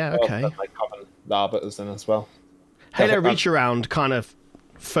 Right, yeah, okay. Having Arbiters in as well. Halo Reach Around kind of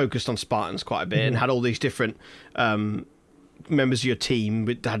focused on Spartans quite a bit and had all these different members of your team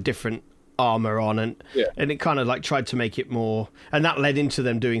that had different armor on, and it kind of tried to make it more, and that led into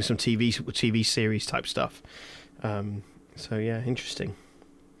them doing some TV series type stuff. So yeah, interesting.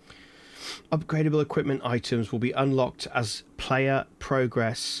 Upgradable equipment items will be unlocked as play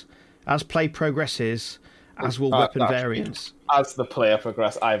progresses, as will weapon variants. As the player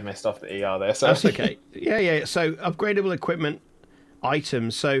progress, I've missed off the ER there. So that's okay. Yeah. So upgradable equipment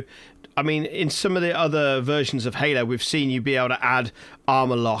items. So, I mean, in some of the other versions of Halo, we've seen you be able to add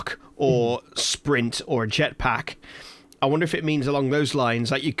armor lock or sprint or a jetpack. I wonder if it means along those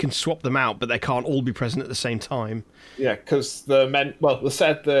lines, like you can swap them out, but they can't all be present at the same time. Yeah, because they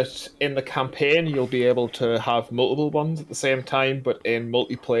said that in the campaign you'll be able to have multiple ones at the same time, but in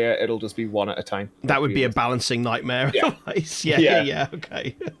multiplayer it'll just be one at a time. That would be a balancing nightmare. Yeah. Yeah,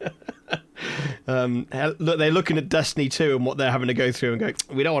 okay. Look, they're looking at Destiny 2 and what they're having to go through and go,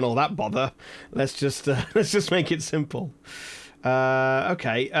 we don't want all that bother. Let's just make it simple.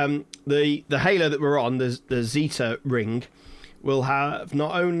 Okay. The Halo that we're on, the Zeta ring, will have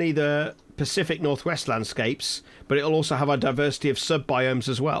not only the Pacific Northwest landscapes, but it'll also have a diversity of sub-biomes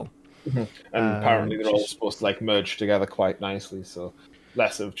as well. Mm-hmm. And apparently they're all supposed to merge together quite nicely, so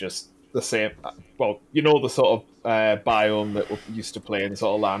less of just the same... Well, the sort of biome that we used to play in, the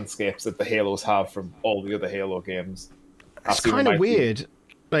sort of landscapes that the Halos have from all the other Halo games. It's kind of weird.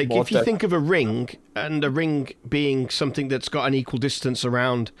 If you think of a ring, and a ring being something that's got an equal distance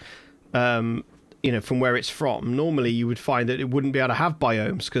around, from where it's from, normally you would find that it wouldn't be able to have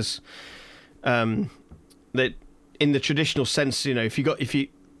biomes, because that in the traditional sense, if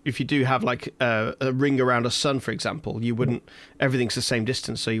you do have a ring around a sun, for example, you wouldn't. Everything's the same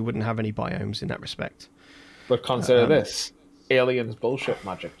distance, so you wouldn't have any biomes in that respect. But consider this: aliens bullshit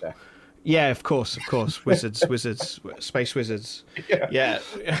magic deck. Yeah, of course. Wizards, space wizards. Yeah.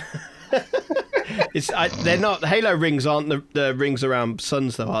 They're not Halo rings. Aren't the rings around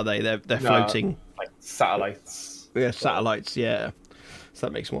suns though? Are they? They're floating like satellites. Yeah, satellites. Yeah. So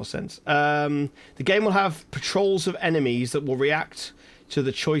that makes more sense. The game will have patrols of enemies that will react to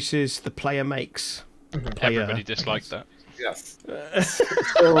the choices the player makes. Everybody disliked that. Yes.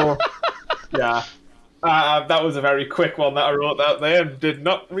 So, yeah. That was a very quick one that I wrote out there and did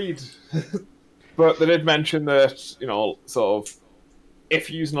not read. But they did mention that, sort of, if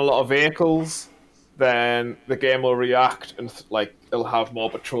you're using a lot of vehicles, then the game will react and it'll have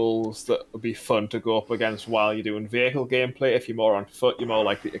more patrols that will be fun to go up against while you're doing vehicle gameplay. If you're more on foot, you're more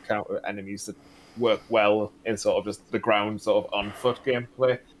likely to counter enemies that work well in sort of just the ground sort of on foot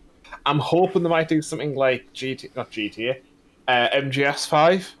gameplay. I'm hoping they might do something like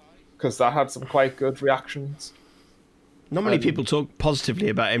MGS5, because that had some quite good reactions. Not many people talk positively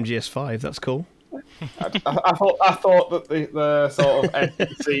about MGS5. That's cool. I thought that the sort of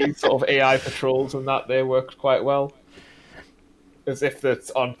NPC sort of AI patrols and that they worked quite well. As if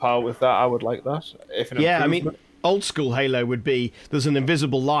that's on par with that, I would like that. I mean, old school Halo would be there's an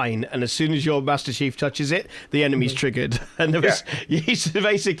invisible line, and as soon as your Master Chief touches it, the enemy's triggered. And you used to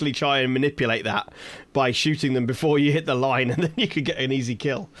basically try and manipulate that by shooting them before you hit the line, and then you could get an easy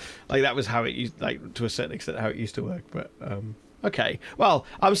kill. Like that was how it used, to a certain extent, how it used to work. But okay, well,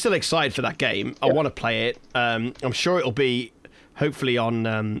 I'm still excited for that game. I want to play it. I'm sure it'll be hopefully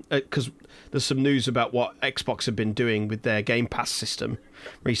on because there's some news about what Xbox have been doing with their Game Pass system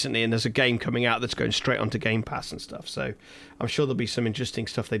recently, and there's a game coming out that's going straight onto Game Pass and stuff. So I'm sure there'll be some interesting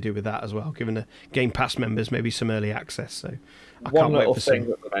stuff they do with that as well, giving the Game Pass members maybe some early access. So one little thing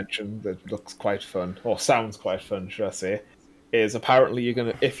that they mentioned that looks quite fun, or sounds quite fun, should I say, is apparently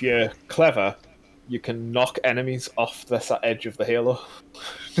if you're clever, you can knock enemies off the edge of the Halo.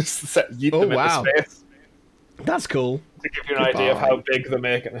 Just yeet them into space. That's cool. To give you an idea of how big they're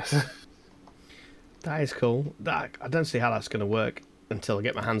making it. That is cool. I don't see how that's going to work until I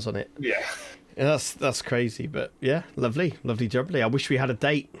get my hands on it. Yeah. That's crazy, but yeah, lovely jubbly. I wish we had a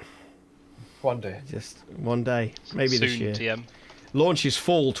date. One day. Just one day. Maybe Soon, this year. TM. Launch is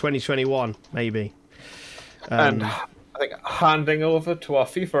fall 2021, maybe. And I think handing over to our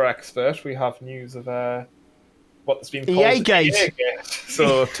FIFA expert, we have news of what's been called EA Gate.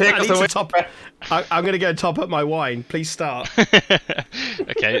 So take us away. I'm going to go top up my wine. Please start.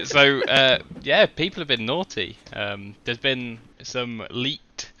 Okay, so people have been naughty. There's been some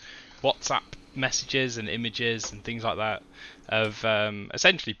leaked WhatsApp messages and images and things like that of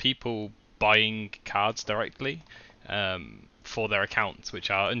essentially people buying cards directly for their accounts, which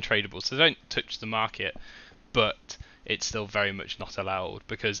are untradeable. So they don't touch the market, but it's still very much not allowed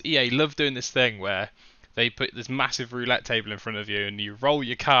because EA love doing this thing where they put this massive roulette table in front of you and you roll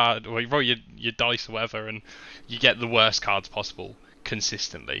your card or you roll your dice or whatever and you get the worst cards possible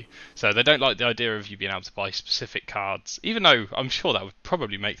consistently. So they don't like the idea of you being able to buy specific cards, even though I'm sure that would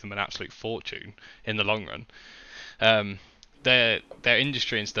probably make them an absolute fortune in the long run. Their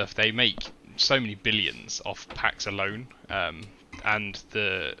industry and stuff, they make so many billions off packs alone, and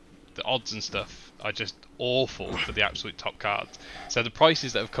the odds and stuff are just awful for the absolute top cards. So the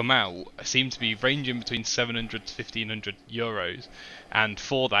prices that have come out seem to be ranging between 700 to 1500 euros, and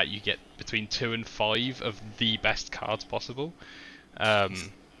for that you get between 2 and 5 of the best cards possible.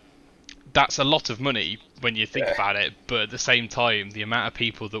 That's a lot of money when you think about it, but at the same time, the amount of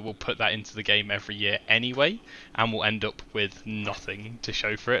people that will put that into the game every year anyway, and will end up with nothing to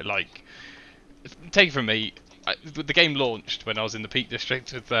show for it. Like, take it from me, the game launched when I was in the Peak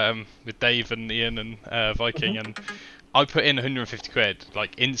District with Dave and Ian and Viking, and I put in 150 quid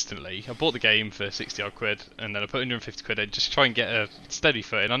like instantly. I bought the game for 60 odd quid, and then I put 150 quid in just to try and get a steady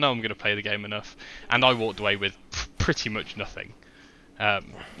foot in. I know I'm going to play the game enough, and I walked away with pretty much nothing.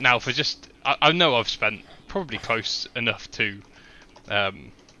 Now, for just, I know I've spent probably close enough to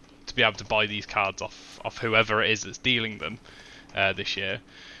be able to buy these cards off whoever it is that's dealing them this year.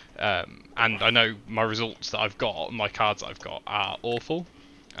 And I know my results that I've got, my cards that I've got, are awful.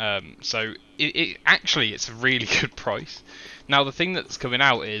 So it's a really good price. Now the thing that's coming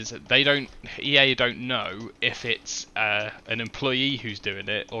out is EA don't know if it's an employee who's doing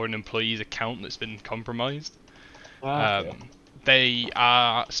it or an employee's account that's been compromised. Okay. They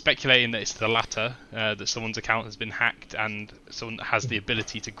are speculating that it's the latter, that someone's account has been hacked and someone has the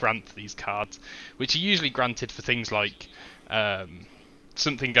ability to grant these cards, which are usually granted for things like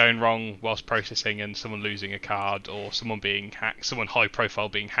something going wrong whilst processing and someone losing a card, or someone being hacked, someone high profile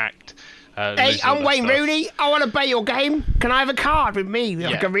being hacked. Hey, I'm Wayne Rooney. I want to play your game. Can I have a card with me?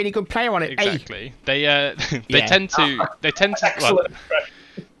 Like a really good player on it. Exactly. Hey. They tend to. Well,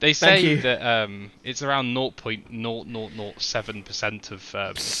 they say that it's around 0.0007% of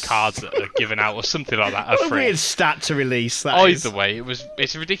cards that are given out, or something like that, are free. What a weird stat to release. Either way,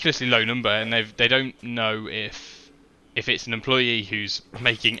 it's a ridiculously low number, and they don't know if if it's an employee who's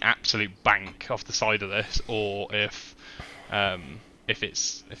making absolute bank off the side of this, or if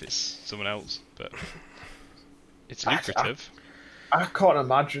it's someone else. But it's lucrative. I can't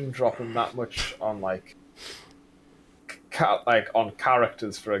imagine dropping that much on like on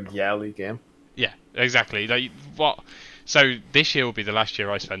characters for a yearly game. Yeah, exactly. Like what? So this year will be the last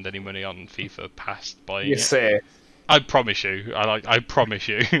year I spend any money on FIFA past buying You it. say. I promise you. I promise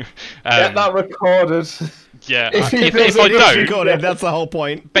you. Get that recorded. Yeah. If I It's don't, recorded, that's the whole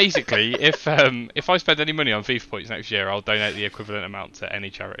point. basically, if I spend any money on FIFA points next year, I'll donate the equivalent amount to any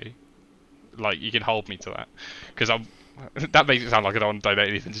charity. Like, you can hold me to that, because that makes it sound like I don't want to donate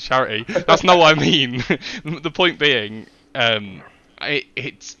anything to charity. That's not what I mean. The point being,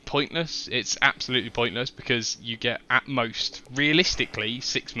 it's pointless. It's absolutely pointless, because you get at most, realistically,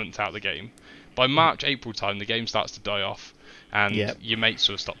 6 months out of the game. By March, April time, the game starts to die off, and your mates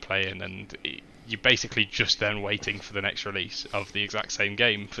sort of stop playing, and you're basically just then waiting for the next release of the exact same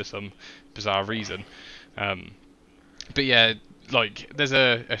game for some bizarre reason. But yeah, like, there's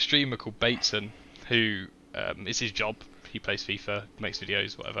a streamer called Bateson who it's his job. He plays FIFA, makes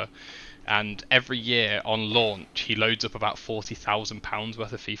videos, whatever. And every year on launch, he loads up about £40,000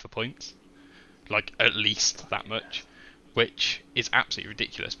 worth of FIFA points, like at least that much, which is absolutely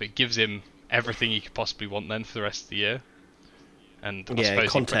ridiculous. But it gives him everything he could possibly want then for the rest of the year. And I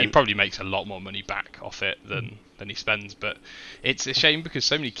suppose he probably makes a lot more money back off it than he spends. But it's a shame, because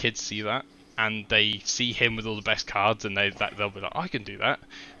so many kids see that, and they see him with all the best cards, and they'll be like, I can do that.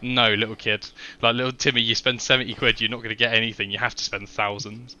 No, little kid. Like, little Timmy, you spend 70 quid, you're not going to get anything. You have to spend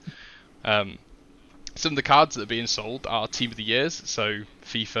thousands. Some of the cards that are being sold are Team of the Years. So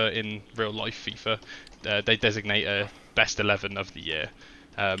FIFA, in real life FIFA, they designate a best 11 of the year.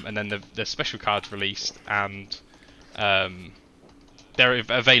 And then the special cards released, and they're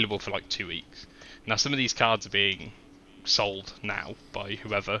available for like 2 weeks. Now, some of these cards are being sold now by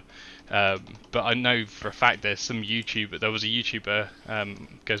whoever, but I know for a fact there was a YouTuber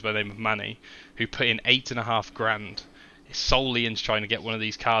goes by the name of Manny, who put in $8,500 solely into trying to get one of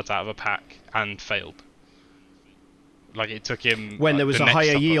these cards out of a pack, and failed. Like, it took him when there was a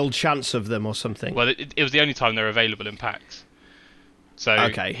higher yield chance of them or something. Well, it was the only time they were available in packs. So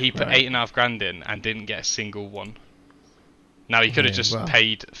he put $8,500 in and didn't get a single one. Now, he could have just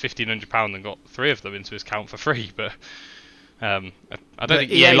paid £1,500 and got 3 of them into his account for free, but I don't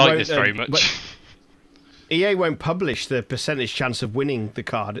think EA like this very much. EA won't publish the percentage chance of winning the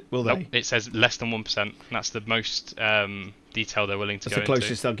card, will they? Nope, it says less than 1%. That's the most detail they're willing to go into. That's the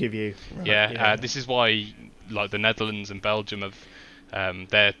closest they'll give you. Right, yeah. This is why, like, the Netherlands and Belgium have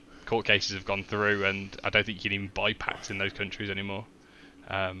their court cases have gone through, and I don't think you can even buy packs in those countries anymore.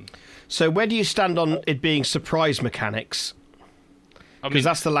 So where do you stand on it being surprise mechanics? Because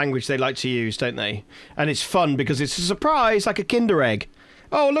that's the language they like to use, don't they? And it's fun because it's a surprise, like a Kinder Egg.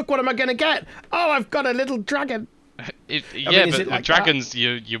 Oh, look, what am I going to get? Oh, I've got a little dragon. But dragons,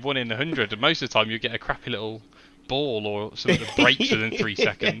 you're 1 in 100, and most of the time you get a crappy little ball or something that breaks within 3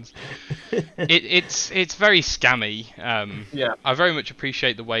 seconds. It's very scammy. I very much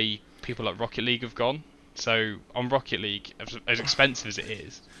appreciate the way people like Rocket League have gone. So on Rocket League, as expensive as it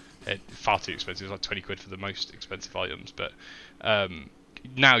is, far too expensive, it's like 20 quid for the most expensive items, but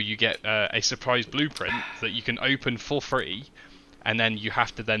now you get a surprise blueprint that you can open for free, and then you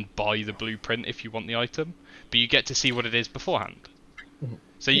have to then buy the blueprint if you want the item, but you get to see what it is beforehand.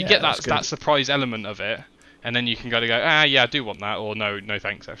 So you get that surprise element of it, and then you can go, I do want that, or no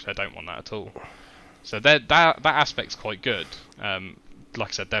thanks, actually I don't want that at all. So that aspect's quite good. Like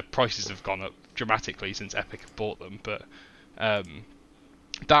I said, their prices have gone up dramatically since Epic have bought them, but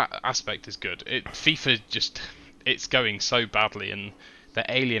that aspect is good. FIFA it's going so badly, and they're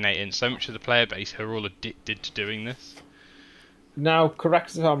alienating so much of the player base who are all addicted to doing this. Now,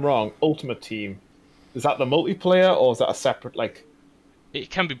 correct if I'm wrong, Ultimate Team, is that the multiplayer, or is that a separate, like... It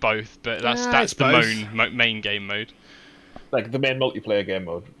can be both, but that's the main game mode. Like, the main multiplayer game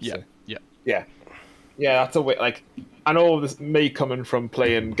mode? Yeah. Yeah, that's a way, like... I know this, me coming from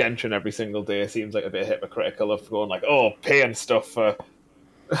playing Genshin every single day seems like a bit hypocritical of going like, paying stuff for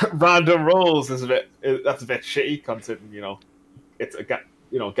random roles that's a bit shitty, considering, it's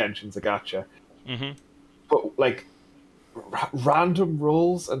Genshin's a gacha. Mm-hmm. But like random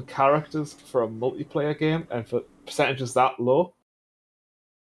roles and characters for a multiplayer game, and for percentages that low,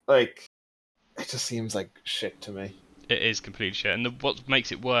 like, it just seems like shit to me. It is complete shit, and what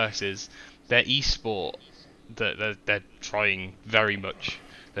makes it worse is their esport that they're trying very much.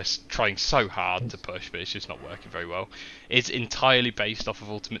 They're trying so hard to push, but it's just not working very well. It's entirely based off of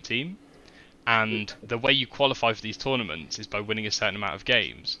Ultimate Team, and the way you qualify for these tournaments is by winning a certain amount of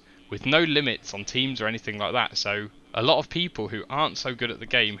games, with no limits on teams or anything like that. So A lot of people who aren't so good at the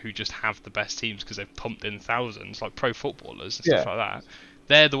game, who just have the best teams because they've pumped in thousands, like pro footballers and stuff like that,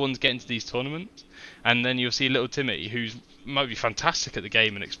 they're the ones getting to these tournaments. And then you'll see little Timmy, who's might be fantastic at the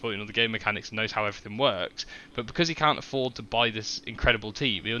game and exploiting all the game mechanics and knows how everything works, but because he can't afford to buy this incredible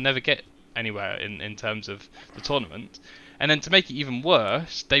team, he'll never get anywhere in terms of the tournament. And then to make it even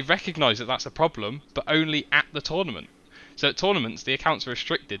worse, they recognise that that's a problem, but only at the tournament. So at tournaments, the accounts are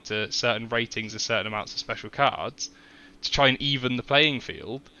restricted to certain ratings and certain amounts of special cards to try and even the playing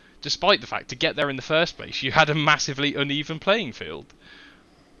field, despite the fact to get there in the first place, you had a massively uneven playing field.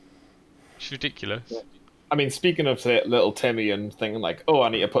 It's ridiculous. Yeah. I mean, speaking of, say, little Timmy and thinking like, oh, I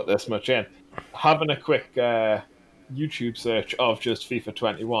need to put this much in, having a quick YouTube search of just FIFA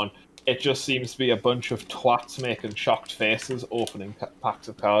 21, it just seems to be a bunch of twats making shocked faces opening packs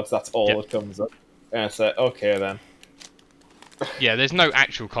of cards. That's all that comes up. And it's like, okay then. Yeah, there's no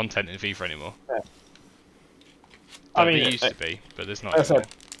actual content in FIFA anymore. Yeah. I mean, there used to be, but there's not.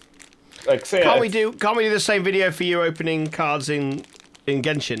 Like, say, can't we do the same video for you opening cards in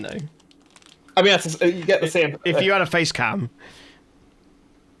Genshin though? I mean, you get the same. If you had a face cam,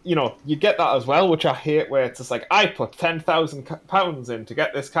 you know, you get that as well, which I hate. Where it's just like, I put £10,000 in to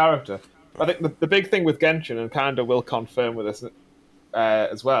get this character. I think the big thing with Genshin, and Kanda will confirm with this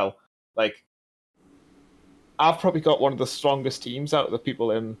as well. Like, I've probably got one of the strongest teams out of the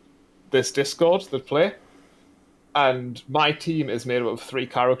people in this Discord that play, and my team is made up of 3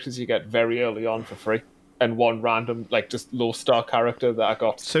 characters you get very early on for free. And one random, like, just low-star character that I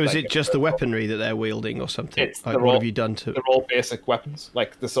got. So is like, it just the weaponry that they're wielding or something? What have you done to... They're all basic weapons,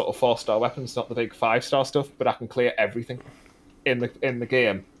 like the sort of 4-star weapons, not the big 5-star stuff, but I can clear everything in the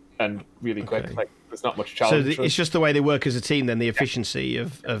game, and really quick. Okay. Like, there's not much challenge. So it's just the way they work as a team, then, the efficiency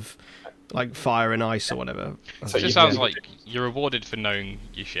of like, fire and ice or whatever. So it just sounds like you're rewarded for knowing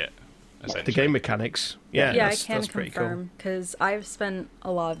your shit. The game mechanics. Yeah, I can confirm, because I've spent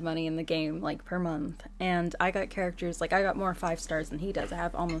a lot of money in the game, like, per month, and I got characters, like, I got more 5 stars than he does. I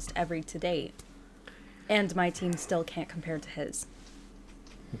have almost every to date, and my team still can't compare to his.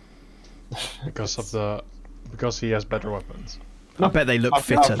 Because he has better weapons. I bet they look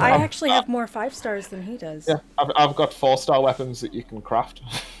fitter. I actually have more 5 stars than he does. Yeah, I've got 4-star weapons that you can craft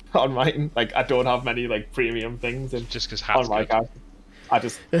on my team. Like, I don't have many, like, premium things just because on my character.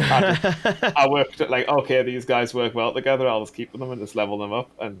 I worked at, like, okay, these guys work well together, I'll just keep them and just level them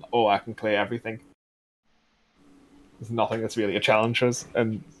up, and I can clear everything. There's nothing that's really a challenge for us,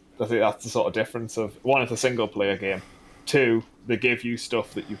 and I think that's the sort of difference of, 1, it's a single player game, 2, they give you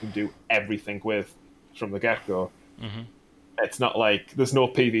stuff that you can do everything with from the get-go. Mm-hmm. It's not like, there's no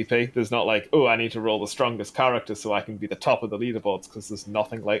PvP, there's not like, oh, I need to roll the strongest character so I can be the top of the leaderboards, because there's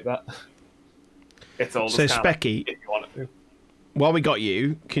nothing like that. It's all so Specky, if you want it to. While we got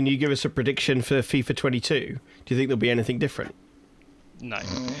you, can you give us a prediction for FIFA 22? Do you think there'll be anything different? No.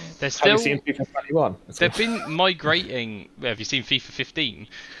 There's still... Have you seen FIFA 21? They've been migrating... Have you seen FIFA 15?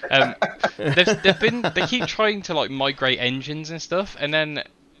 They keep trying to, like, migrate engines and stuff, and then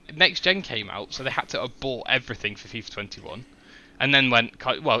Next Gen came out, so they had to abort everything for FIFA 21. And then went...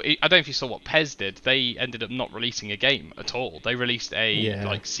 Well, I don't know if you saw what PES did. They ended up not releasing a game at all. They released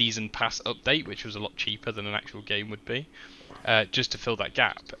a season pass update, which was a lot cheaper than an actual game would be. Just to fill that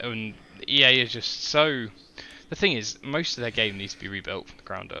gap. And EA is just so... The thing is, most of their game needs to be rebuilt from the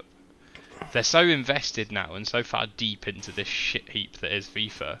ground up. They're so invested now and so far deep into this shit heap that is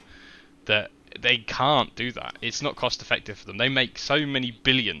FIFA that they can't do that. It's not cost effective for them. They make so many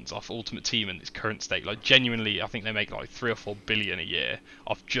billions off Ultimate Team in its current state. Like, genuinely, I think they make like 3 or 4 billion a year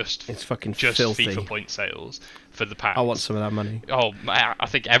off just filthy. FIFA point sales for the packs. I want some of that money. Oh, I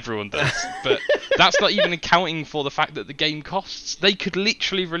think everyone does. But that's not even accounting for the fact that the game costs. They could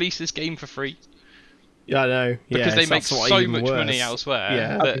literally release this game for free. Yeah, I know. Because they make so much money elsewhere.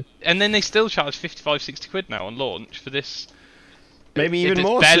 Yeah. And then they still charge 55, 60 quid now on launch for this. Maybe even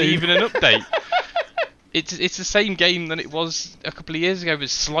more. Barely even an update. It's the same game that it was a couple of years ago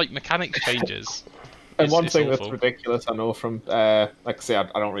with slight mechanics changes. And one thing that's ridiculous, I know from, like I say, I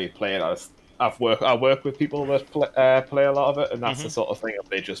don't really play it. I work with people that play a lot of it, and that's the sort of thing that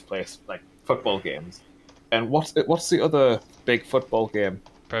they just play, like, football games. And what's the other big football game?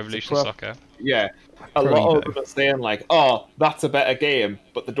 Pro Evolution Soccer. Yeah. A lot of them are saying, like, oh, that's a better game,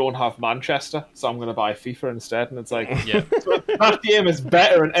 but they don't have Manchester, so I'm going to buy FIFA instead. And it's like, yeah. That game is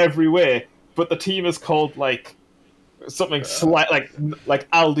better in every way, but the team is called, like, something like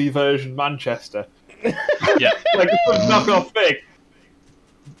Aldi version Manchester. Yeah. Like, it's a knockoff thing.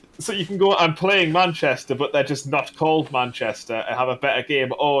 So you can go, I'm playing Manchester, but they're just not called Manchester and have a better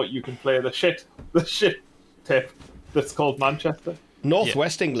game, or you can play the shit tip that's called Manchester.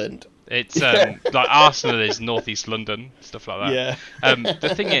 Northwest England. It's like Arsenal is northeast London, stuff like that. Yeah.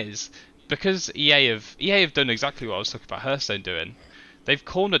 The thing is, because EA have done exactly what I was talking about Hearthstone doing. They've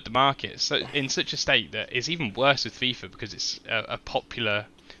cornered the market in such a state that it's even worse with FIFA because it's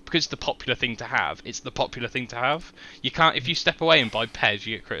because it's the popular thing to have. It's the popular thing to have. You can't, if you step away and buy PES,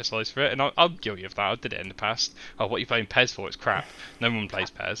 you get criticised for it, and I'm guilty of that. I did it in the past. Oh, what are you playing PES for? It's crap. No one plays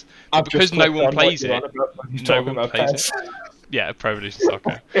PES. But because no one plays it, no one plays it. Yeah, Pro Evolution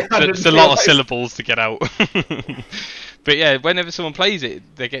Soccer. It's a lot of syllables to get out. But yeah, whenever someone plays it,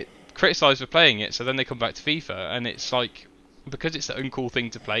 they get criticised for playing it. So then they come back to FIFA, and it's like, because it's the uncool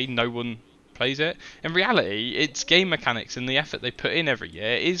thing to play, no one plays it. In reality, its game mechanics and the effort they put in every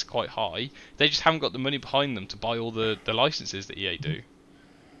year is quite high. They just haven't got the money behind them to buy all the licenses that EA do.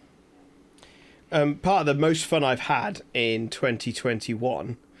 Part of the most fun I've had in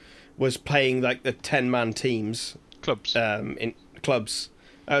 2021 was playing like the 10-man teams. Clubs. In clubs.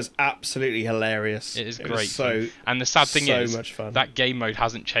 That was absolutely hilarious. It is great. And the sad thing is, much fun. That game mode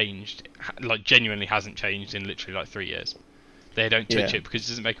hasn't changed, like genuinely hasn't changed in literally like 3 years. They don't touch it because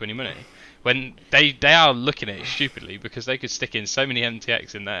it doesn't make them any money. When they are looking at it stupidly because they could stick in so many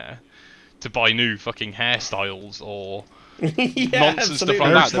MTX in there to buy new fucking hairstyles or nonsense stuff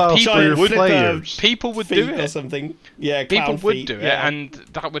like that. People would do it or something. Yeah, people would do it, and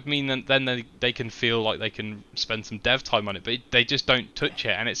that would mean that then they can feel like they can spend some dev time on it, but they just don't touch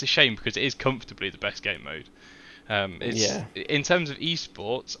it, and it's a shame because it is comfortably the best game mode. In terms of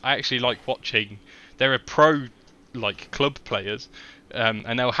esports, I actually like watching. There are pro like club players,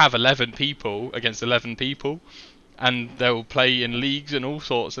 and they'll have 11 people against 11 people, and they'll play in leagues and all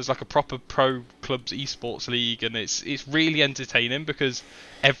sorts. There's like a proper pro clubs esports league, and it's really entertaining because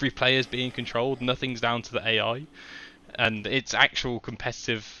every player's being controlled. Nothing's down to the AI, and it's actual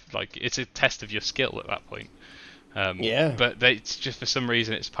competitive. Like it's a test of your skill at that point. But it's just for some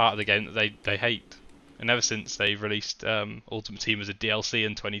reason it's part of the game that they hate. And ever since they released Ultimate Team as a DLC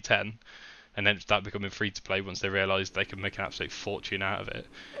in 2010. And then start becoming free to play once they realised they can make an absolute fortune out of it.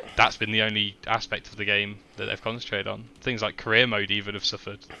 That's been the only aspect of the game that they've concentrated on. Things like career mode even have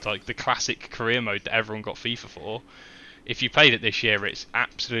suffered. Like the classic career mode that everyone got FIFA for. If you played it this year, it's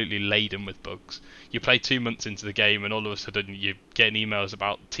absolutely laden with bugs. You play 2 months into the game and all of a sudden you're getting emails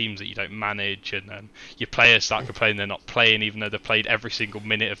about teams that you don't manage, and then your players start complaining they're not playing even though they've played every single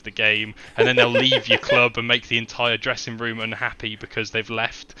minute of the game, and then they'll leave your club and make the entire dressing room unhappy because they've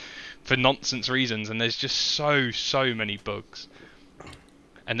left for nonsense reasons, and there's just so many bugs,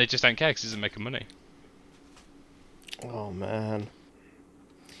 and they just don't care because it doesn't make them money. Oh man,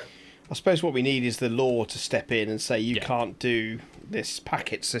 I suppose what we need is the law to step in and say you can't do this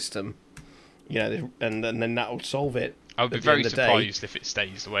packet system, and then that will solve it. I would be very surprised if it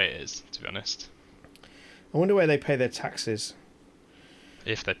stays the way it is, to be honest. I wonder where they pay their taxes.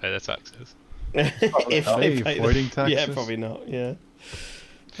 If they pay their taxes. If they pay avoiding taxes? Yeah, probably not. Yeah.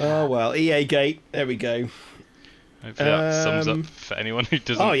 Oh well, EA Gate. There we go. Hopefully that sums up for anyone who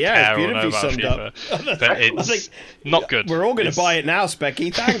doesn't care or know about FIFA. But it's not good. We're all going to buy it now,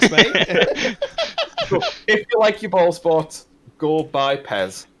 Specky. Thanks, mate. So, if you like your ball sports, go buy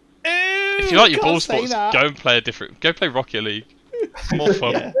PES. If you like your ball sports, go play Rocket League. More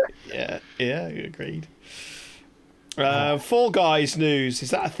fun. Yeah, agreed. Fall Guys news. Is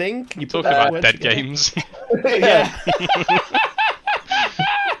that a thing? Can you talk about dead games? Yeah.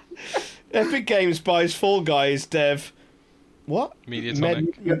 Epic Games buys Fall Guys dev. What?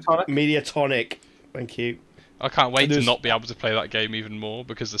 Mediatonic. Thank you. I can't wait to not be able to play that game even more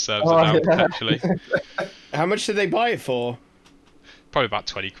because the servers are down potentially. How much did they buy it for? Probably about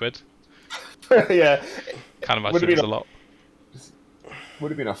 20 quid. Yeah. Can't imagine it was a lot.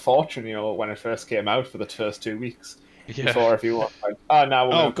 Would have been a fortune, when it first came out for the first 2 weeks. Yeah. Before everyone went,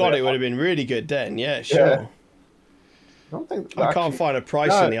 it would have been really good then. Yeah, sure. Yeah. I can't find a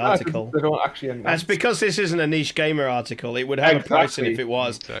price in the article. They don't actually. That's because this isn't a niche gamer article. It would have a price in if it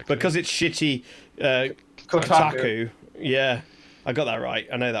was. Exactly. Because it's shitty Kotaku. Yeah, I got that right.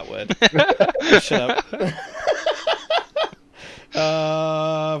 I know that word. Shut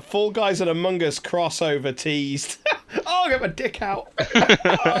up. Fall Guys and Among Us crossover teased. I got my dick out.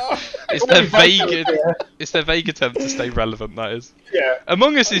 It's their vague attempt to stay relevant, that is. Yeah.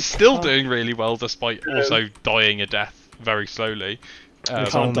 Among Us is still doing really well despite also dying a death very slowly.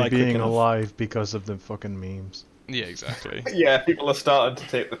 It's only being alive because of the fucking memes. Yeah, exactly. Yeah, people are starting to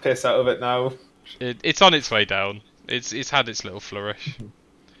take the piss out of it now. It's on its way down. It's had its little flourish.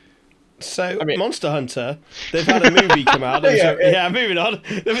 So, Monster Hunter, they've had a movie come out. Moving on.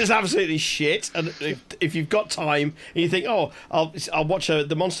 It was absolutely shit. And if you've got time and you think, I'll watch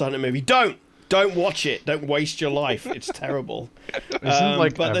the Monster Hunter movie, don't Don't watch it. Don't waste your life. It's terrible. Isn't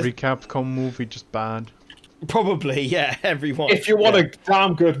like but every Capcom movie just bad? Probably, yeah, everyone. If you want a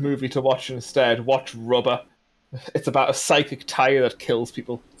damn good movie to watch instead, watch Rubber. It's about a psychic tire that kills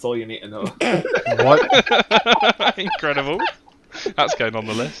people. That's all you need to know. What? Incredible. That's going on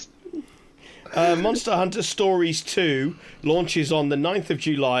the list. Monster Hunter Stories 2 launches on the 9th of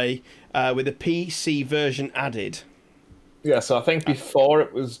July with a PC version added. Yeah, so I think before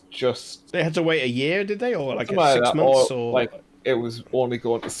it was just... They had to wait a year, did they? Or like something like 6 that, months? or Or like it was only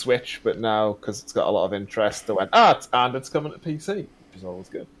going to Switch, but now, because it's got a lot of interest, they went, it's coming to PC, which is always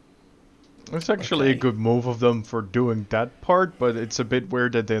good. It's actually a Okay. good move of them for doing that part, but it's a bit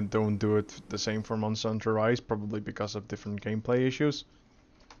weird that they don't do it the same for Monster Hunter Rise, probably because of different gameplay issues.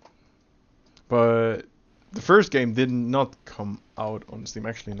 But the first game did not come out on Steam.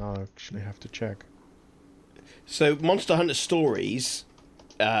 Actually, now I actually have to check. So Monster Hunter Stories,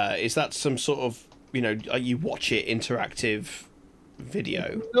 is that some sort of, you watch it interactive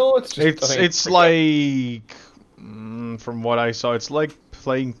video? No, it's just... It's I think it's like, from what I saw, it's like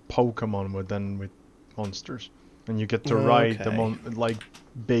playing Pokemon with monsters, and you get to ride the like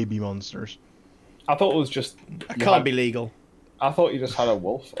baby monsters. I thought it was just... That can't be legal. I thought you just had a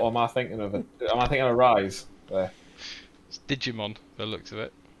wolf, or am I thinking of it? Am I thinking of Rise? There. It's Digimon, by the looks of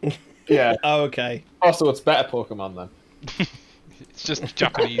it. Yeah. Oh, okay. Also, it's better Pokemon then. It's just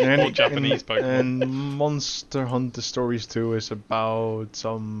Japanese, more Japanese Pokemon. And Monster Hunter Stories 2 is about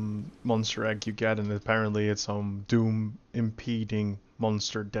some monster egg you get, and apparently it's some doom impeding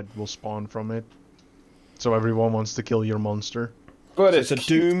monster that will spawn from it. So everyone wants to kill your monster. But So it's a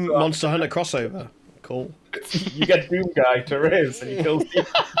Doom Monster Hunter crossover. Cool. You get Doom Guy to raise, and he kills you.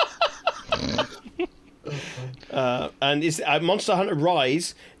 And is Monster Hunter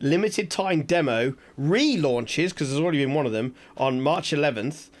Rise limited time demo relaunches, because there's already been one of them, on March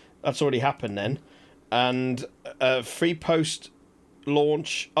 11th. That's already happened then. And free post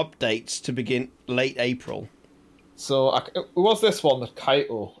launch updates to begin late April. So, it was this one that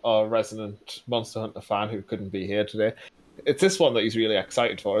Kaito, our resident Monster Hunter fan who couldn't be here today, it's this one that he's really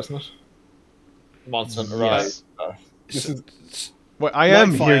excited for, isn't it? Monster Hunter Rise. This is... Well, I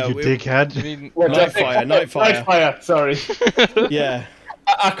am here, Nightfire, you dickhead. I mean, Nightfire. Nightfire, sorry. Yeah.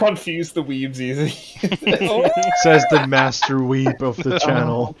 I confuse the weebs easy. Says the master weeb of the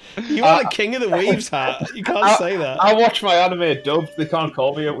channel. You are the king of the weaves, Hat. You can't say that. I watch my anime dubbed, they can't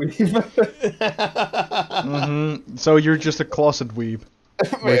call me a weeb. So you're just a closet weeb,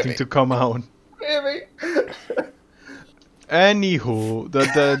 waiting to come out. Maybe. Anywho, the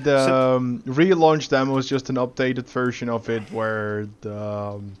relaunch demo is just an updated version of it where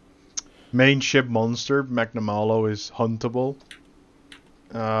the main ship monster, Magnamalo, is huntable.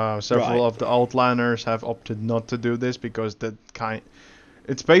 Several of the Outlanders have opted not to do this because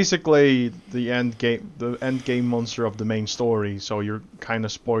it's basically the end game monster of the main story, so you're kind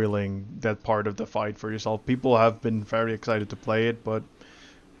of spoiling that part of the fight for yourself. People have been very excited to play it, but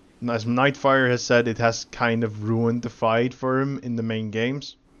as Nightfire has said, it has kind of ruined the fight for him in the main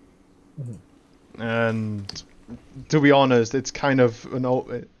games. Mm-hmm. And to be honest, it's kind of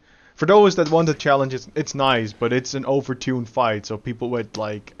for those that want the challenge, it's nice, but it's an overtuned fight, so people with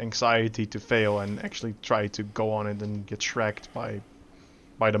like anxiety to fail and actually try to go on it and get shreked by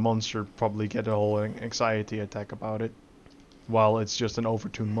the monster probably get a whole anxiety attack about it, while it's just an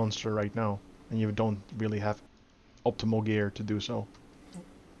overtuned monster right now, and you don't really have optimal gear to do so.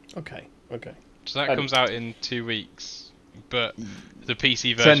 Okay. So that comes out in 2 weeks, but the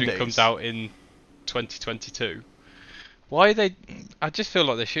PC version 10 days. comes out in 2022. Why are they? I just feel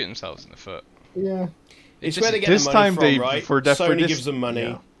like they shoot themselves in the foot. Yeah. It's just- where they get This the money time from, they right? for Sony this, gives them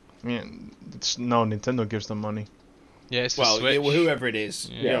money. Yeah, Nintendo gives them money. Yeah, it's Well, the Switch. whoever it is,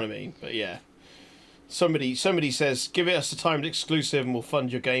 you Yeah. know what I mean. But yeah, somebody says, "Give us a timed exclusive, and we'll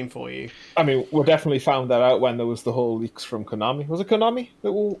fund your game for you." I mean, we definitely found that out when there was the whole leaks from Konami. Was it Konami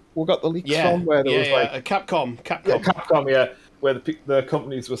that we got the leaks Yeah, from? Where there was like Capcom. Yeah, Capcom, yeah, where the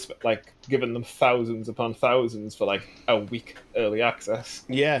companies were like giving them thousands upon thousands for like a week early access.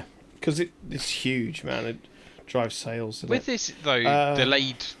 Yeah, because it's huge, man. It drives sales. doesn't With it? this though,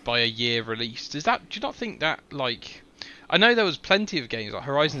 delayed by a year release, do you not think that like? I know there was plenty of games like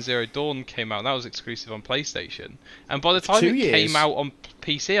Horizon Zero Dawn came out, and that was exclusive on PlayStation. And by the time 2 it years. came out on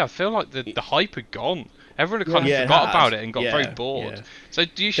PC, I feel like the hype had gone. Everyone had kind Yeah, of it forgot has. about it and got Yeah, very bored. yeah. So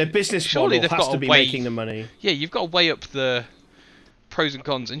do you? Their business surely model they've has got to be weigh, making the money. Yeah, you've got to weigh up the pros and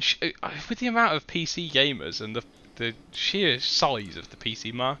cons, and with the amount of PC gamers and the sheer size of the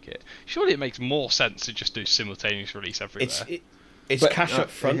PC market, surely it makes more sense to just do simultaneous release everywhere. It's But, cash up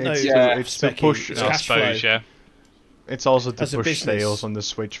front though. it's yeah, it's to Specky. push. It's I cash suppose, flow. yeah. It's also to as a push business. sales on the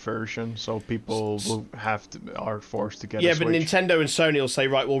Switch version, so people are forced to get a Yeah, Switch. but Nintendo and Sony will say,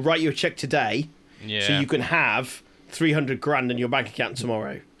 right, we'll write you a check today, Yeah. so you can have 300 grand in your bank account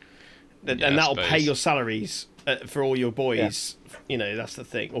tomorrow, and Yeah, I that'll pay suppose. your salaries for all your boys. You know, that's the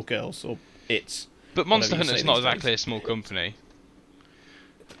thing, or girls, or it's. But Monster whatever you Hunter's say not these exactly days. a small company.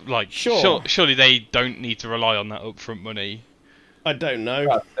 Like, Sure. surely they don't need to rely on that upfront money. I don't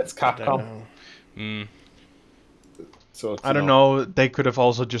know. It's I don't Capcom. know. Mm. So it's, I don't know. They could have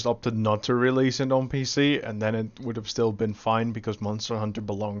also just opted not to release it on PC, and then it would have still been fine because Monster Hunter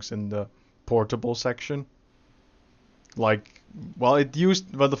belongs in the portable section. Like, well,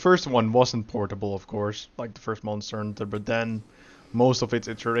 the first one wasn't portable, of course, like the first Monster Hunter, but then most of its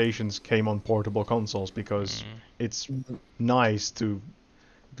iterations came on portable consoles because it's nice to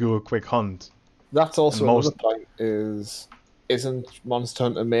do a quick hunt. That's also And another point. Isn't Monster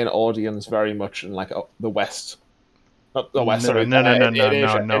Hunter main audience very much in like the West? Not the West. Sorry, No. in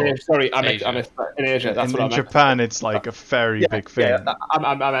Asia. Sorry, I Asia. meant in Asia. That's what I in meant. Japan, it's like a very big thing. Yeah,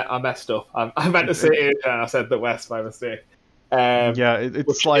 I messed up. I meant to say Asia, and I said the West by mistake. Yeah, it's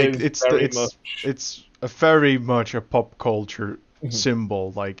which like is very much- it's a very much a pop culture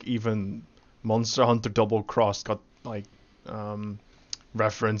symbol. Like even Monster Hunter Double Cross got like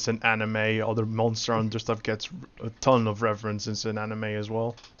reference in anime. Other Monster Hunter stuff gets a ton of references in anime as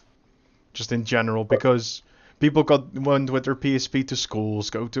well. Just in general, because people went with their PSP to schools,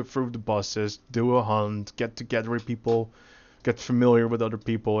 through the buses, do a hunt, get together with people, get familiar with other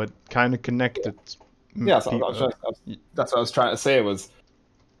people. It kind of connected. Yeah, that's what I was trying to say was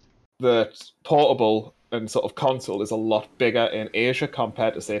that portable and sort of console is a lot bigger in Asia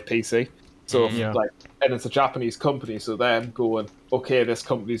compared to say PC. So Yeah. and it's a Japanese company, so them going, okay, this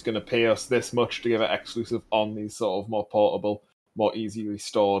company's going to pay us this much to give it exclusive on these sort of more portable, more easily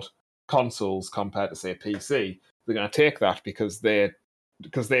stored consoles compared to say PC. They're going to take that because they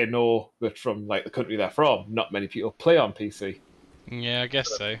know that from like the country they're from, not many people play on PC. Yeah, I guess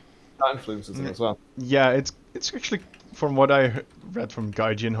so. That influences them as well. Yeah, it's actually, from what I read from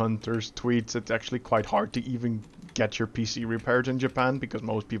Gaijin Hunter's tweets, it's actually quite hard to even get your PC repaired in Japan because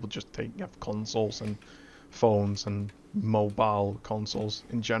most people just have consoles and phones and mobile consoles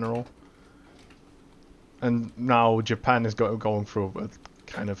in general. And now Japan is going through a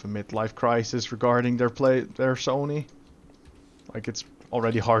kind of a midlife crisis regarding their Sony. Like, it's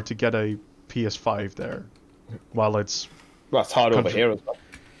already hard to get a PS5 there, while it's Well, it's hard over here as well.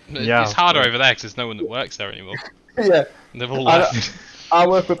 Yeah, It's harder but- over there because there's no one that works there anymore. Yeah. They've all left. I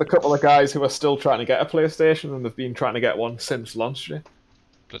work with a couple of guys who are still trying to get a PlayStation, and they've been trying to get one since launch day.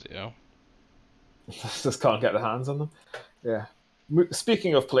 Bloody hell. Just can't get their hands on them. Yeah.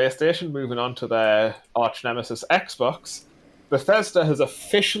 Speaking of PlayStation, moving on to their arch nemesis Xbox, Bethesda has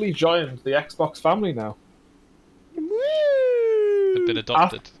officially joined the Xbox family now. They've been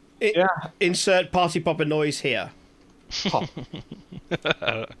adopted. Yeah. Insert party popper noise here. Pop.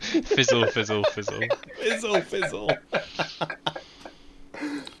 Fizzle, fizzle, fizzle. Fizzle, fizzle.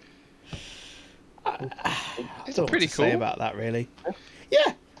 It's Don't know pretty what to say cool. about that, really.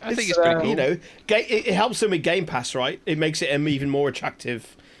 Yeah, I think it's pretty cool. You know, it helps them with Game Pass, right? It makes it even more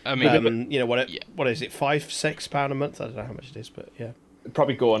attractive. I mean, You know what? yeah. What is it? £5-6 a month? I don't know how much it is, but yeah.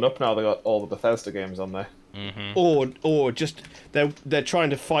 Probably going up now. They got all the Bethesda games on there. Or just they're trying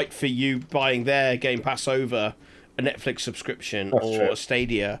to fight for you buying their Game Pass over a Netflix subscription That's or true. a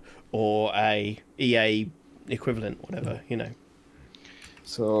Stadia or a EA equivalent, whatever, you know.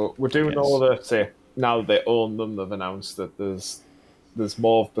 So we're doing Yes. all the say now that they own them. They've announced that there's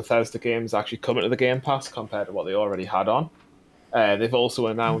more of Bethesda games actually coming to the Game Pass compared to what they already had on. They've also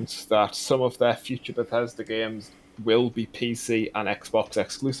announced that some of their future Bethesda games will be PC and Xbox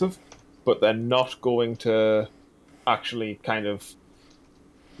exclusive, but they're not going to actually kind of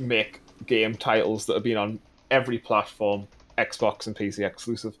make game titles that have been on every platform, Xbox and PC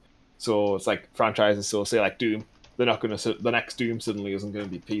exclusive. So it's like franchises. So say like Doom, they're not going to. The next Doom suddenly isn't going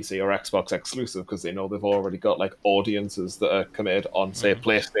to be PC or Xbox exclusive because they know they've already got like audiences that are committed on say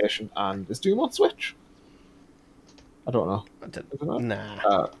PlayStation. And is Doom on Switch? I don't know.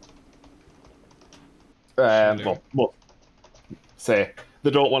 Nah. Well, say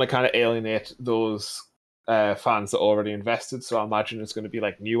they don't want to kind of alienate those fans that already invested. So I imagine it's going to be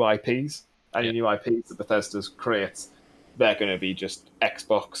like new IPs. Any new IPs that Bethesda creates, they're going to be just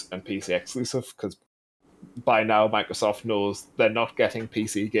Xbox and PC exclusive because by now Microsoft knows they're not getting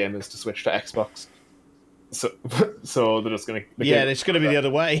PC gamers to switch to Xbox. So they're just going to... Yeah, it's going to be the other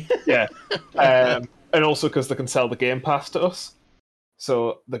way. Yeah. And also because they can sell the Game Pass to us.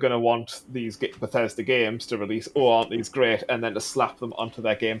 So they're going to want these Bethesda games to release, oh, aren't these great, and then to slap them onto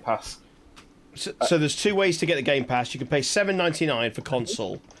their Game Pass. So there's two ways to get the Game Pass. You can pay $7.99 for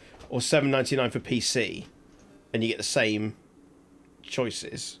console, or $7.99 for PC, and you get the same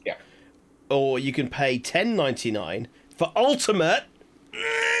choices. Yeah. Or you can pay $10.99 for Ultimate.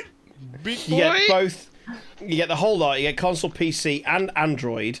 Big You get both. You get the whole lot. You get console, PC, and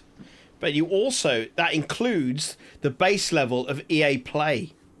Android. But you also, that includes the base level of EA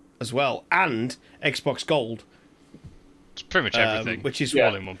Play as well, and Xbox Gold. It's pretty much everything. Which is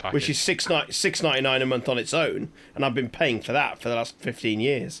all in one package. Which is $6.99 a month on its own, and I've been paying for that for the last 15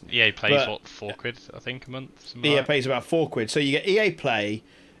 years. EA plays what, £4 I think a month. EA like pays about £4, so you get EA Play,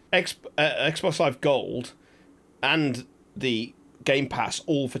 Xbox Live Gold, and the Game Pass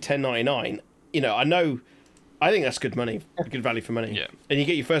all for $10.99. You know, I think that's good money, good value for money. Yeah. And you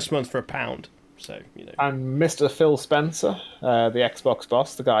get your first month for £1. So, you know. And Mr. Phil Spencer, the Xbox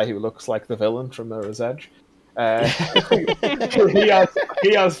boss, the guy who looks like the villain from Mirror's Edge, he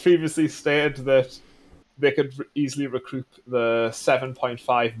has previously stated that they could easily recoup the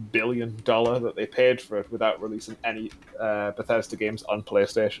 $7.5 billion that they paid for it without releasing any Bethesda games on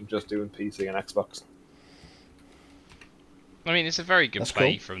PlayStation, just doing PC and Xbox. I mean, it's a very good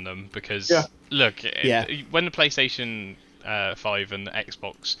play from them because, look, when the PlayStation 5 and the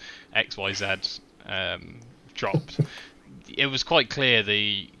Xbox XYZ dropped, it was quite clear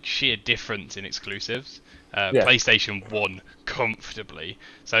the sheer difference in exclusives. PlayStation won comfortably,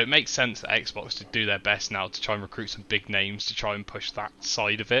 so it makes sense that Xbox to do their best now to try and recruit some big names to try and push that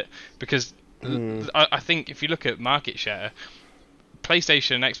side of it, because I think if you look at market share,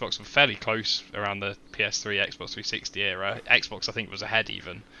 PlayStation and Xbox were fairly close around the PS3, Xbox 360 era. Xbox, I think, was ahead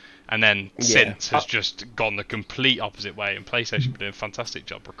even. And then since has just gone the complete opposite way, and PlayStation been doing a fantastic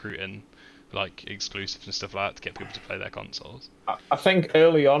job recruiting like exclusives and stuff like that to get people to play their consoles. I think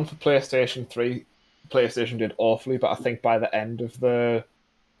early on for PlayStation 3, PlayStation did awfully, but I think by the end of the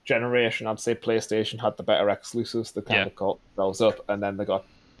generation, I'd say PlayStation had the better exclusives that kind of caught themselves up, and then they got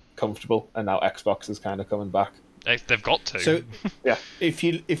comfortable, and now Xbox is kind of coming back. They've got to. So, if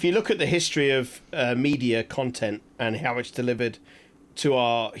you look at the history of media content and how it's delivered to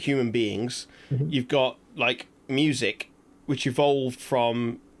our human beings, you've got like music, which evolved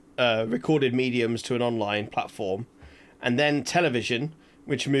from recorded mediums to an online platform, and then television,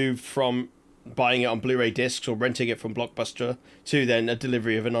 which moved from buying it on Blu-ray discs or renting it from Blockbuster to then a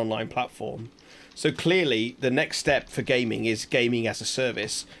delivery of an online platform. So clearly, the next step for gaming is gaming as a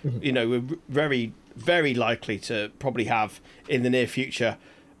service. You know, we're very, very likely to probably have in the near future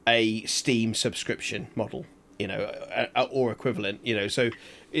a Steam subscription model, you know, or equivalent, you know. So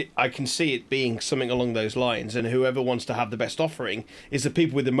I can see it being something along those lines. And whoever wants to have the best offering is the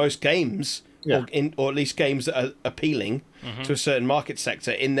people with the most games, or at least games that are appealing to a certain market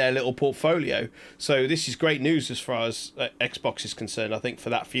sector in their little portfolio. So this is great news as far as Xbox is concerned, I think, for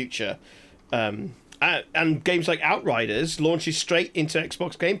that future. And games like Outriders launches straight into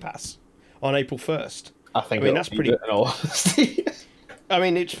Xbox Game Pass on April 1st. I mean, that's pretty... In all honesty. I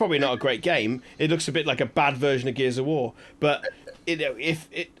mean, it's probably not a great game. It looks a bit like a bad version of Gears of War. But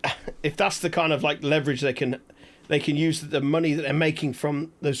if that's the kind of like leverage they can use the money that they're making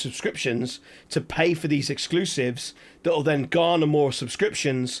from those subscriptions to pay for these exclusives that'll then garner more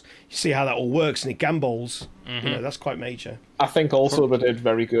subscriptions. You see how that all works, and it gambles. You know, that's quite major. I think also they did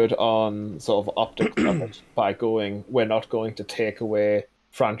very good on sort of optics of it by going, we're not going to take away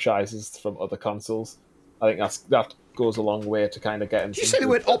franchises from other consoles. I think that goes a long way to kind of getting... Did you say the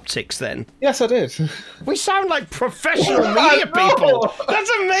word optics then? Yes, I did. We sound like professional media people. That's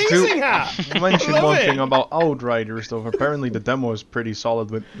amazing, Hat. You mentioned one thing about Outriders, though. Apparently the demo is pretty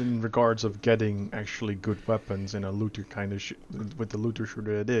solid in regards of getting actually good weapons in a looter kind of with the looter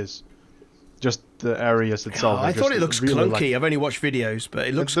shooter it is. Just the areas itself. I thought it looks really clunky. I've only watched videos, but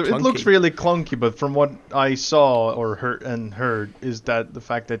it looks clunky. It looks really clunky, but from what I saw or heard is that the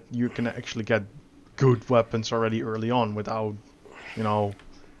fact that you can actually get good weapons already early on without, you know,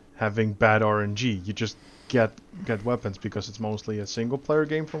 having bad RNG. You just get weapons because it's mostly a single player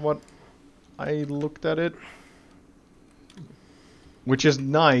game from what I looked at it. Which is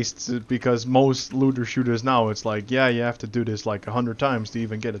nice because most looter shooters now, it's like, yeah, you have to do this like 100 times to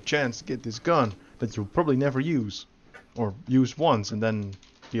even get a chance to get this gun that you'll probably never use. Or use once and then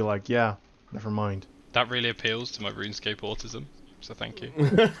be like, yeah, never mind. That really appeals to my RuneScape autism. So thank you.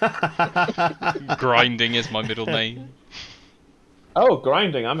 Grinding is my middle name. Oh,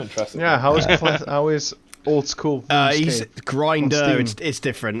 grinding! I'm interested. Yeah, how is old school? He's grinder. It's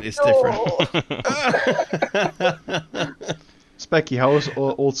different. It's different. Specky, how is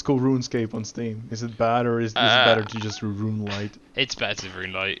old school RuneScape on Steam? Is it bad or is it better to just Rune Light? It's better to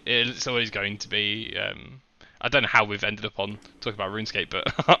Rune Light. It's always going to be. I don't know how we've ended up on talking about RuneScape,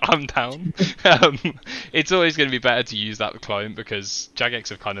 but I'm down. It's always going to be better to use that client because Jagex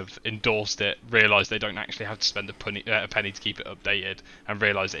have kind of endorsed it, realised they don't actually have to spend a penny to keep it updated, and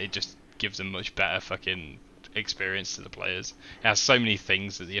realised that it just gives them much better fucking experience to the players. It has so many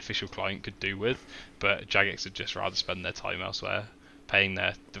things that the official client could do with, but Jagex would just rather spend their time elsewhere, paying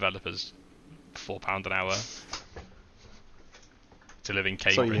their developers £4 an hour to live in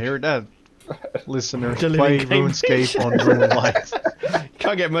Cambridge. So you hear that, listeners? To live Play in Cambridge. RuneScape on Moonlight.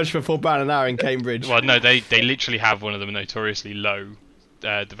 Can't get much for £4 an hour in Cambridge. Well, no, they literally have one of the notoriously low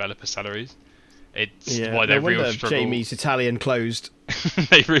developer salaries. It's why they no wonder really struggle. Jamie's Italian closed.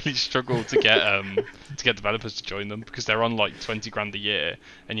 They really struggle to get developers to join them because they're on like 20 grand a year,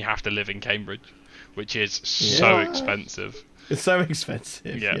 and you have to live in Cambridge, which is so expensive. It's so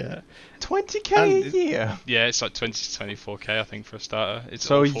expensive. Yeah. Yeah. 20k a year. Yeah, it's like 20 to 24k, I think, for a starter. It's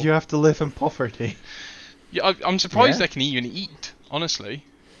So awful. you have to live in poverty. Yeah, I'm surprised Yeah. they can even eat. Honestly,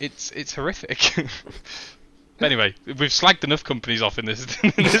 it's horrific. But anyway, we've slagged enough companies off in this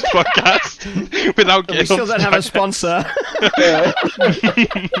podcast without getting. We still off don't have a track. sponsor.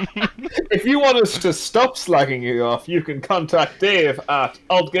 If you want us to stop slagging you off, you can contact Dave at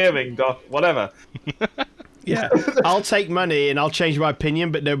altgaming. Whatever. Yeah, I'll take money and I'll change my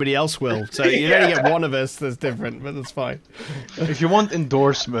opinion, but nobody else will. So you only get one of us that's different, but that's fine. If you want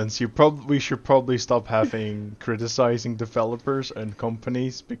endorsements, we should probably stop having criticizing developers and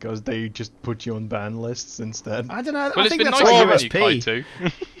companies because they just put you on ban lists instead. I don't know. Well, I it's think been that's nice our having you, Kai, USP. too.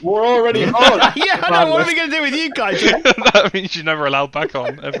 We're already on. Yeah, I know. What are we going to do with you guys? That means you're never allowed back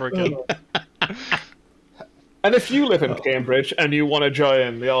on ever again. And if you live in Cambridge and you want to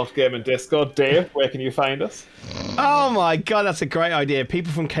join the altgaming Discord, Dave, where can you find us? Oh my god, that's a great idea.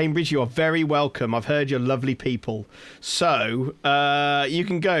 People from Cambridge, you are very welcome. I've heard you're lovely people. So you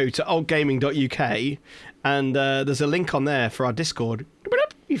can go to altgaming.uk and there's a link on there for our Discord.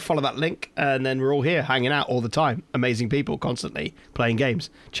 You follow that link and then we're all here hanging out all the time. Amazing people constantly playing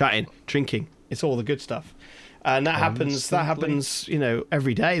games, chatting, drinking. It's all the good stuff. And that happens, you know,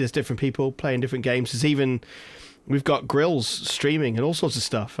 every day. There's different people playing different games. There's even, we've got grills streaming and all sorts of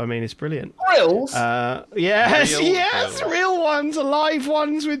stuff. I mean, it's brilliant. Grills? Yes, Real yes, grills. real ones, live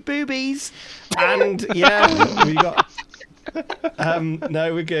ones with boobies. And yeah, we got.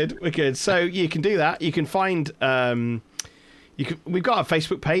 No, we're good. So you can do that. You can find. We've got a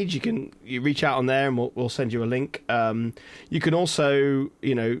Facebook page. You reach out on there, and we'll send you a link. You can also,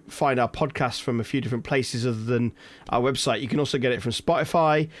 find our podcast from a few different places other than our website. You can also get it from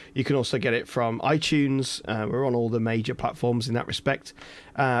Spotify. You can also get it from iTunes. We're on all the major platforms in that respect.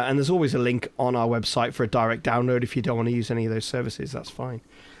 And there's always a link on our website for a direct download if you don't want to use any of those services. That's fine.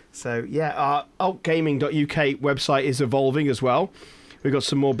 So yeah, our altgaming.uk website is evolving as well. We've got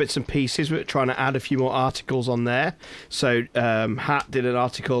some more bits and pieces. We're trying to add a few more articles on there. So Hat did an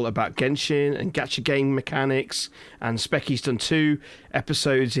article about Genshin and gacha game mechanics, and Specky's done 2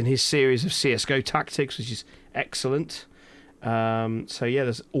 episodes in his series of CSGO tactics, which is excellent. So yeah,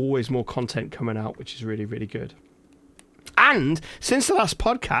 there's always more content coming out, which is really, really good. And since the last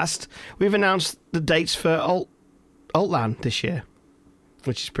podcast, we've announced the dates for Altland this year,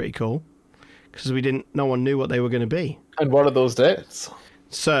 which is pretty cool, because no one knew what they were going to be. And what are those dates?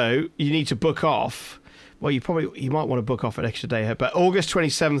 So you need to book off. Well, you might want to book off an extra day here, but August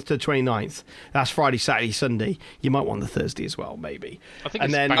 27th to 29th. That's Friday, Saturday, Sunday. You might want the Thursday as well, maybe. I think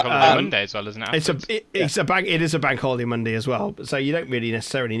And it's then, Bank Holiday Monday as well, isn't it? It is a bank holiday Monday as well. So you don't really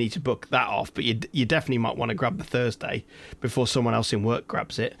necessarily need to book that off, but you definitely might want to grab the Thursday before someone else in work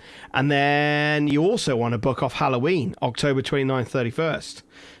grabs it. And then you also want to book off Halloween, October 29th, 31st,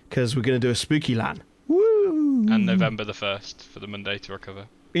 because we're going to do a spooky LAN. Woo! And November the 1st for the Monday to recover.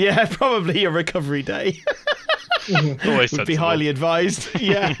 Yeah, probably a recovery day. Always Would be sensible. highly advised.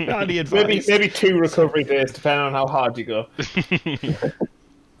 Yeah, highly advised. Maybe 2 recovery days, depending on how hard you go.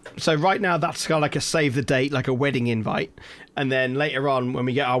 So right now that's kind of like a save the date, like a wedding invite. And then later on, when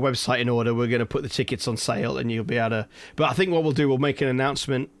we get our website in order, we're going to put the tickets on sale and you'll be able to... But I think what we'll do, we'll make an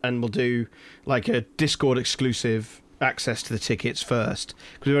announcement and we'll do like a Discord exclusive access to the tickets first,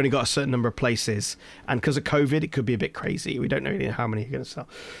 because we've only got a certain number of places, and because of COVID it could be a bit crazy. We don't really know how many are going to sell,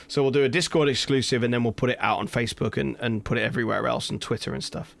 so we'll do a Discord exclusive and then we'll put it out on Facebook and put it everywhere else, and Twitter and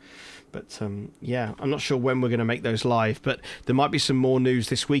stuff. But yeah, I'm not sure when we're going to make those live, but there might be some more news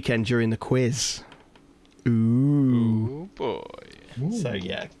this weekend during the quiz. Oh boy. So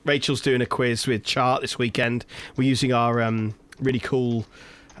yeah, Rachel's doing a quiz with Chart this weekend. We're using our really cool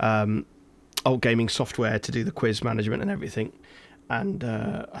altGAMING software to do the quiz management and everything. and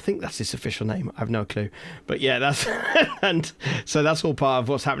I think that's his official name. I have no clue, but yeah, that's and so that's all part of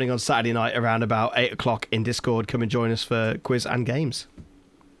what's happening on Saturday night around about 8 o'clock in Discord. Come and join us for quiz and games.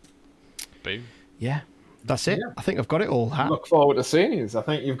 Boom. Yeah, that's it. Yeah. I think I've got it all. Hat. Look forward to seeing you. I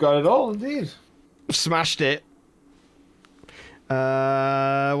think you've got it all, indeed. Smashed it.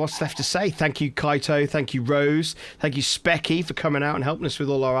 What's left to say? Thank you, Kaito. Thank you, Rose. Thank you, Specky, for coming out and helping us with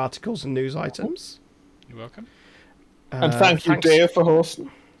all our articles and news items. You're welcome. And thank you, thanks. Dave, for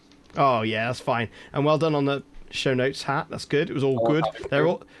hosting. Oh yeah, that's fine. And well done on the show notes, Hat. That's good. It was all good. happy They're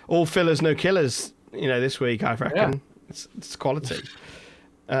to. all fillers, no killers. This week, I reckon. Yeah. It's quality.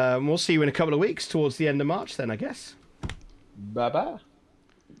 We'll see you in a couple of weeks towards the end of March, then I guess. Bye-bye.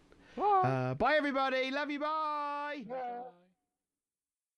 Bye everybody. Love you. Bye. Bye.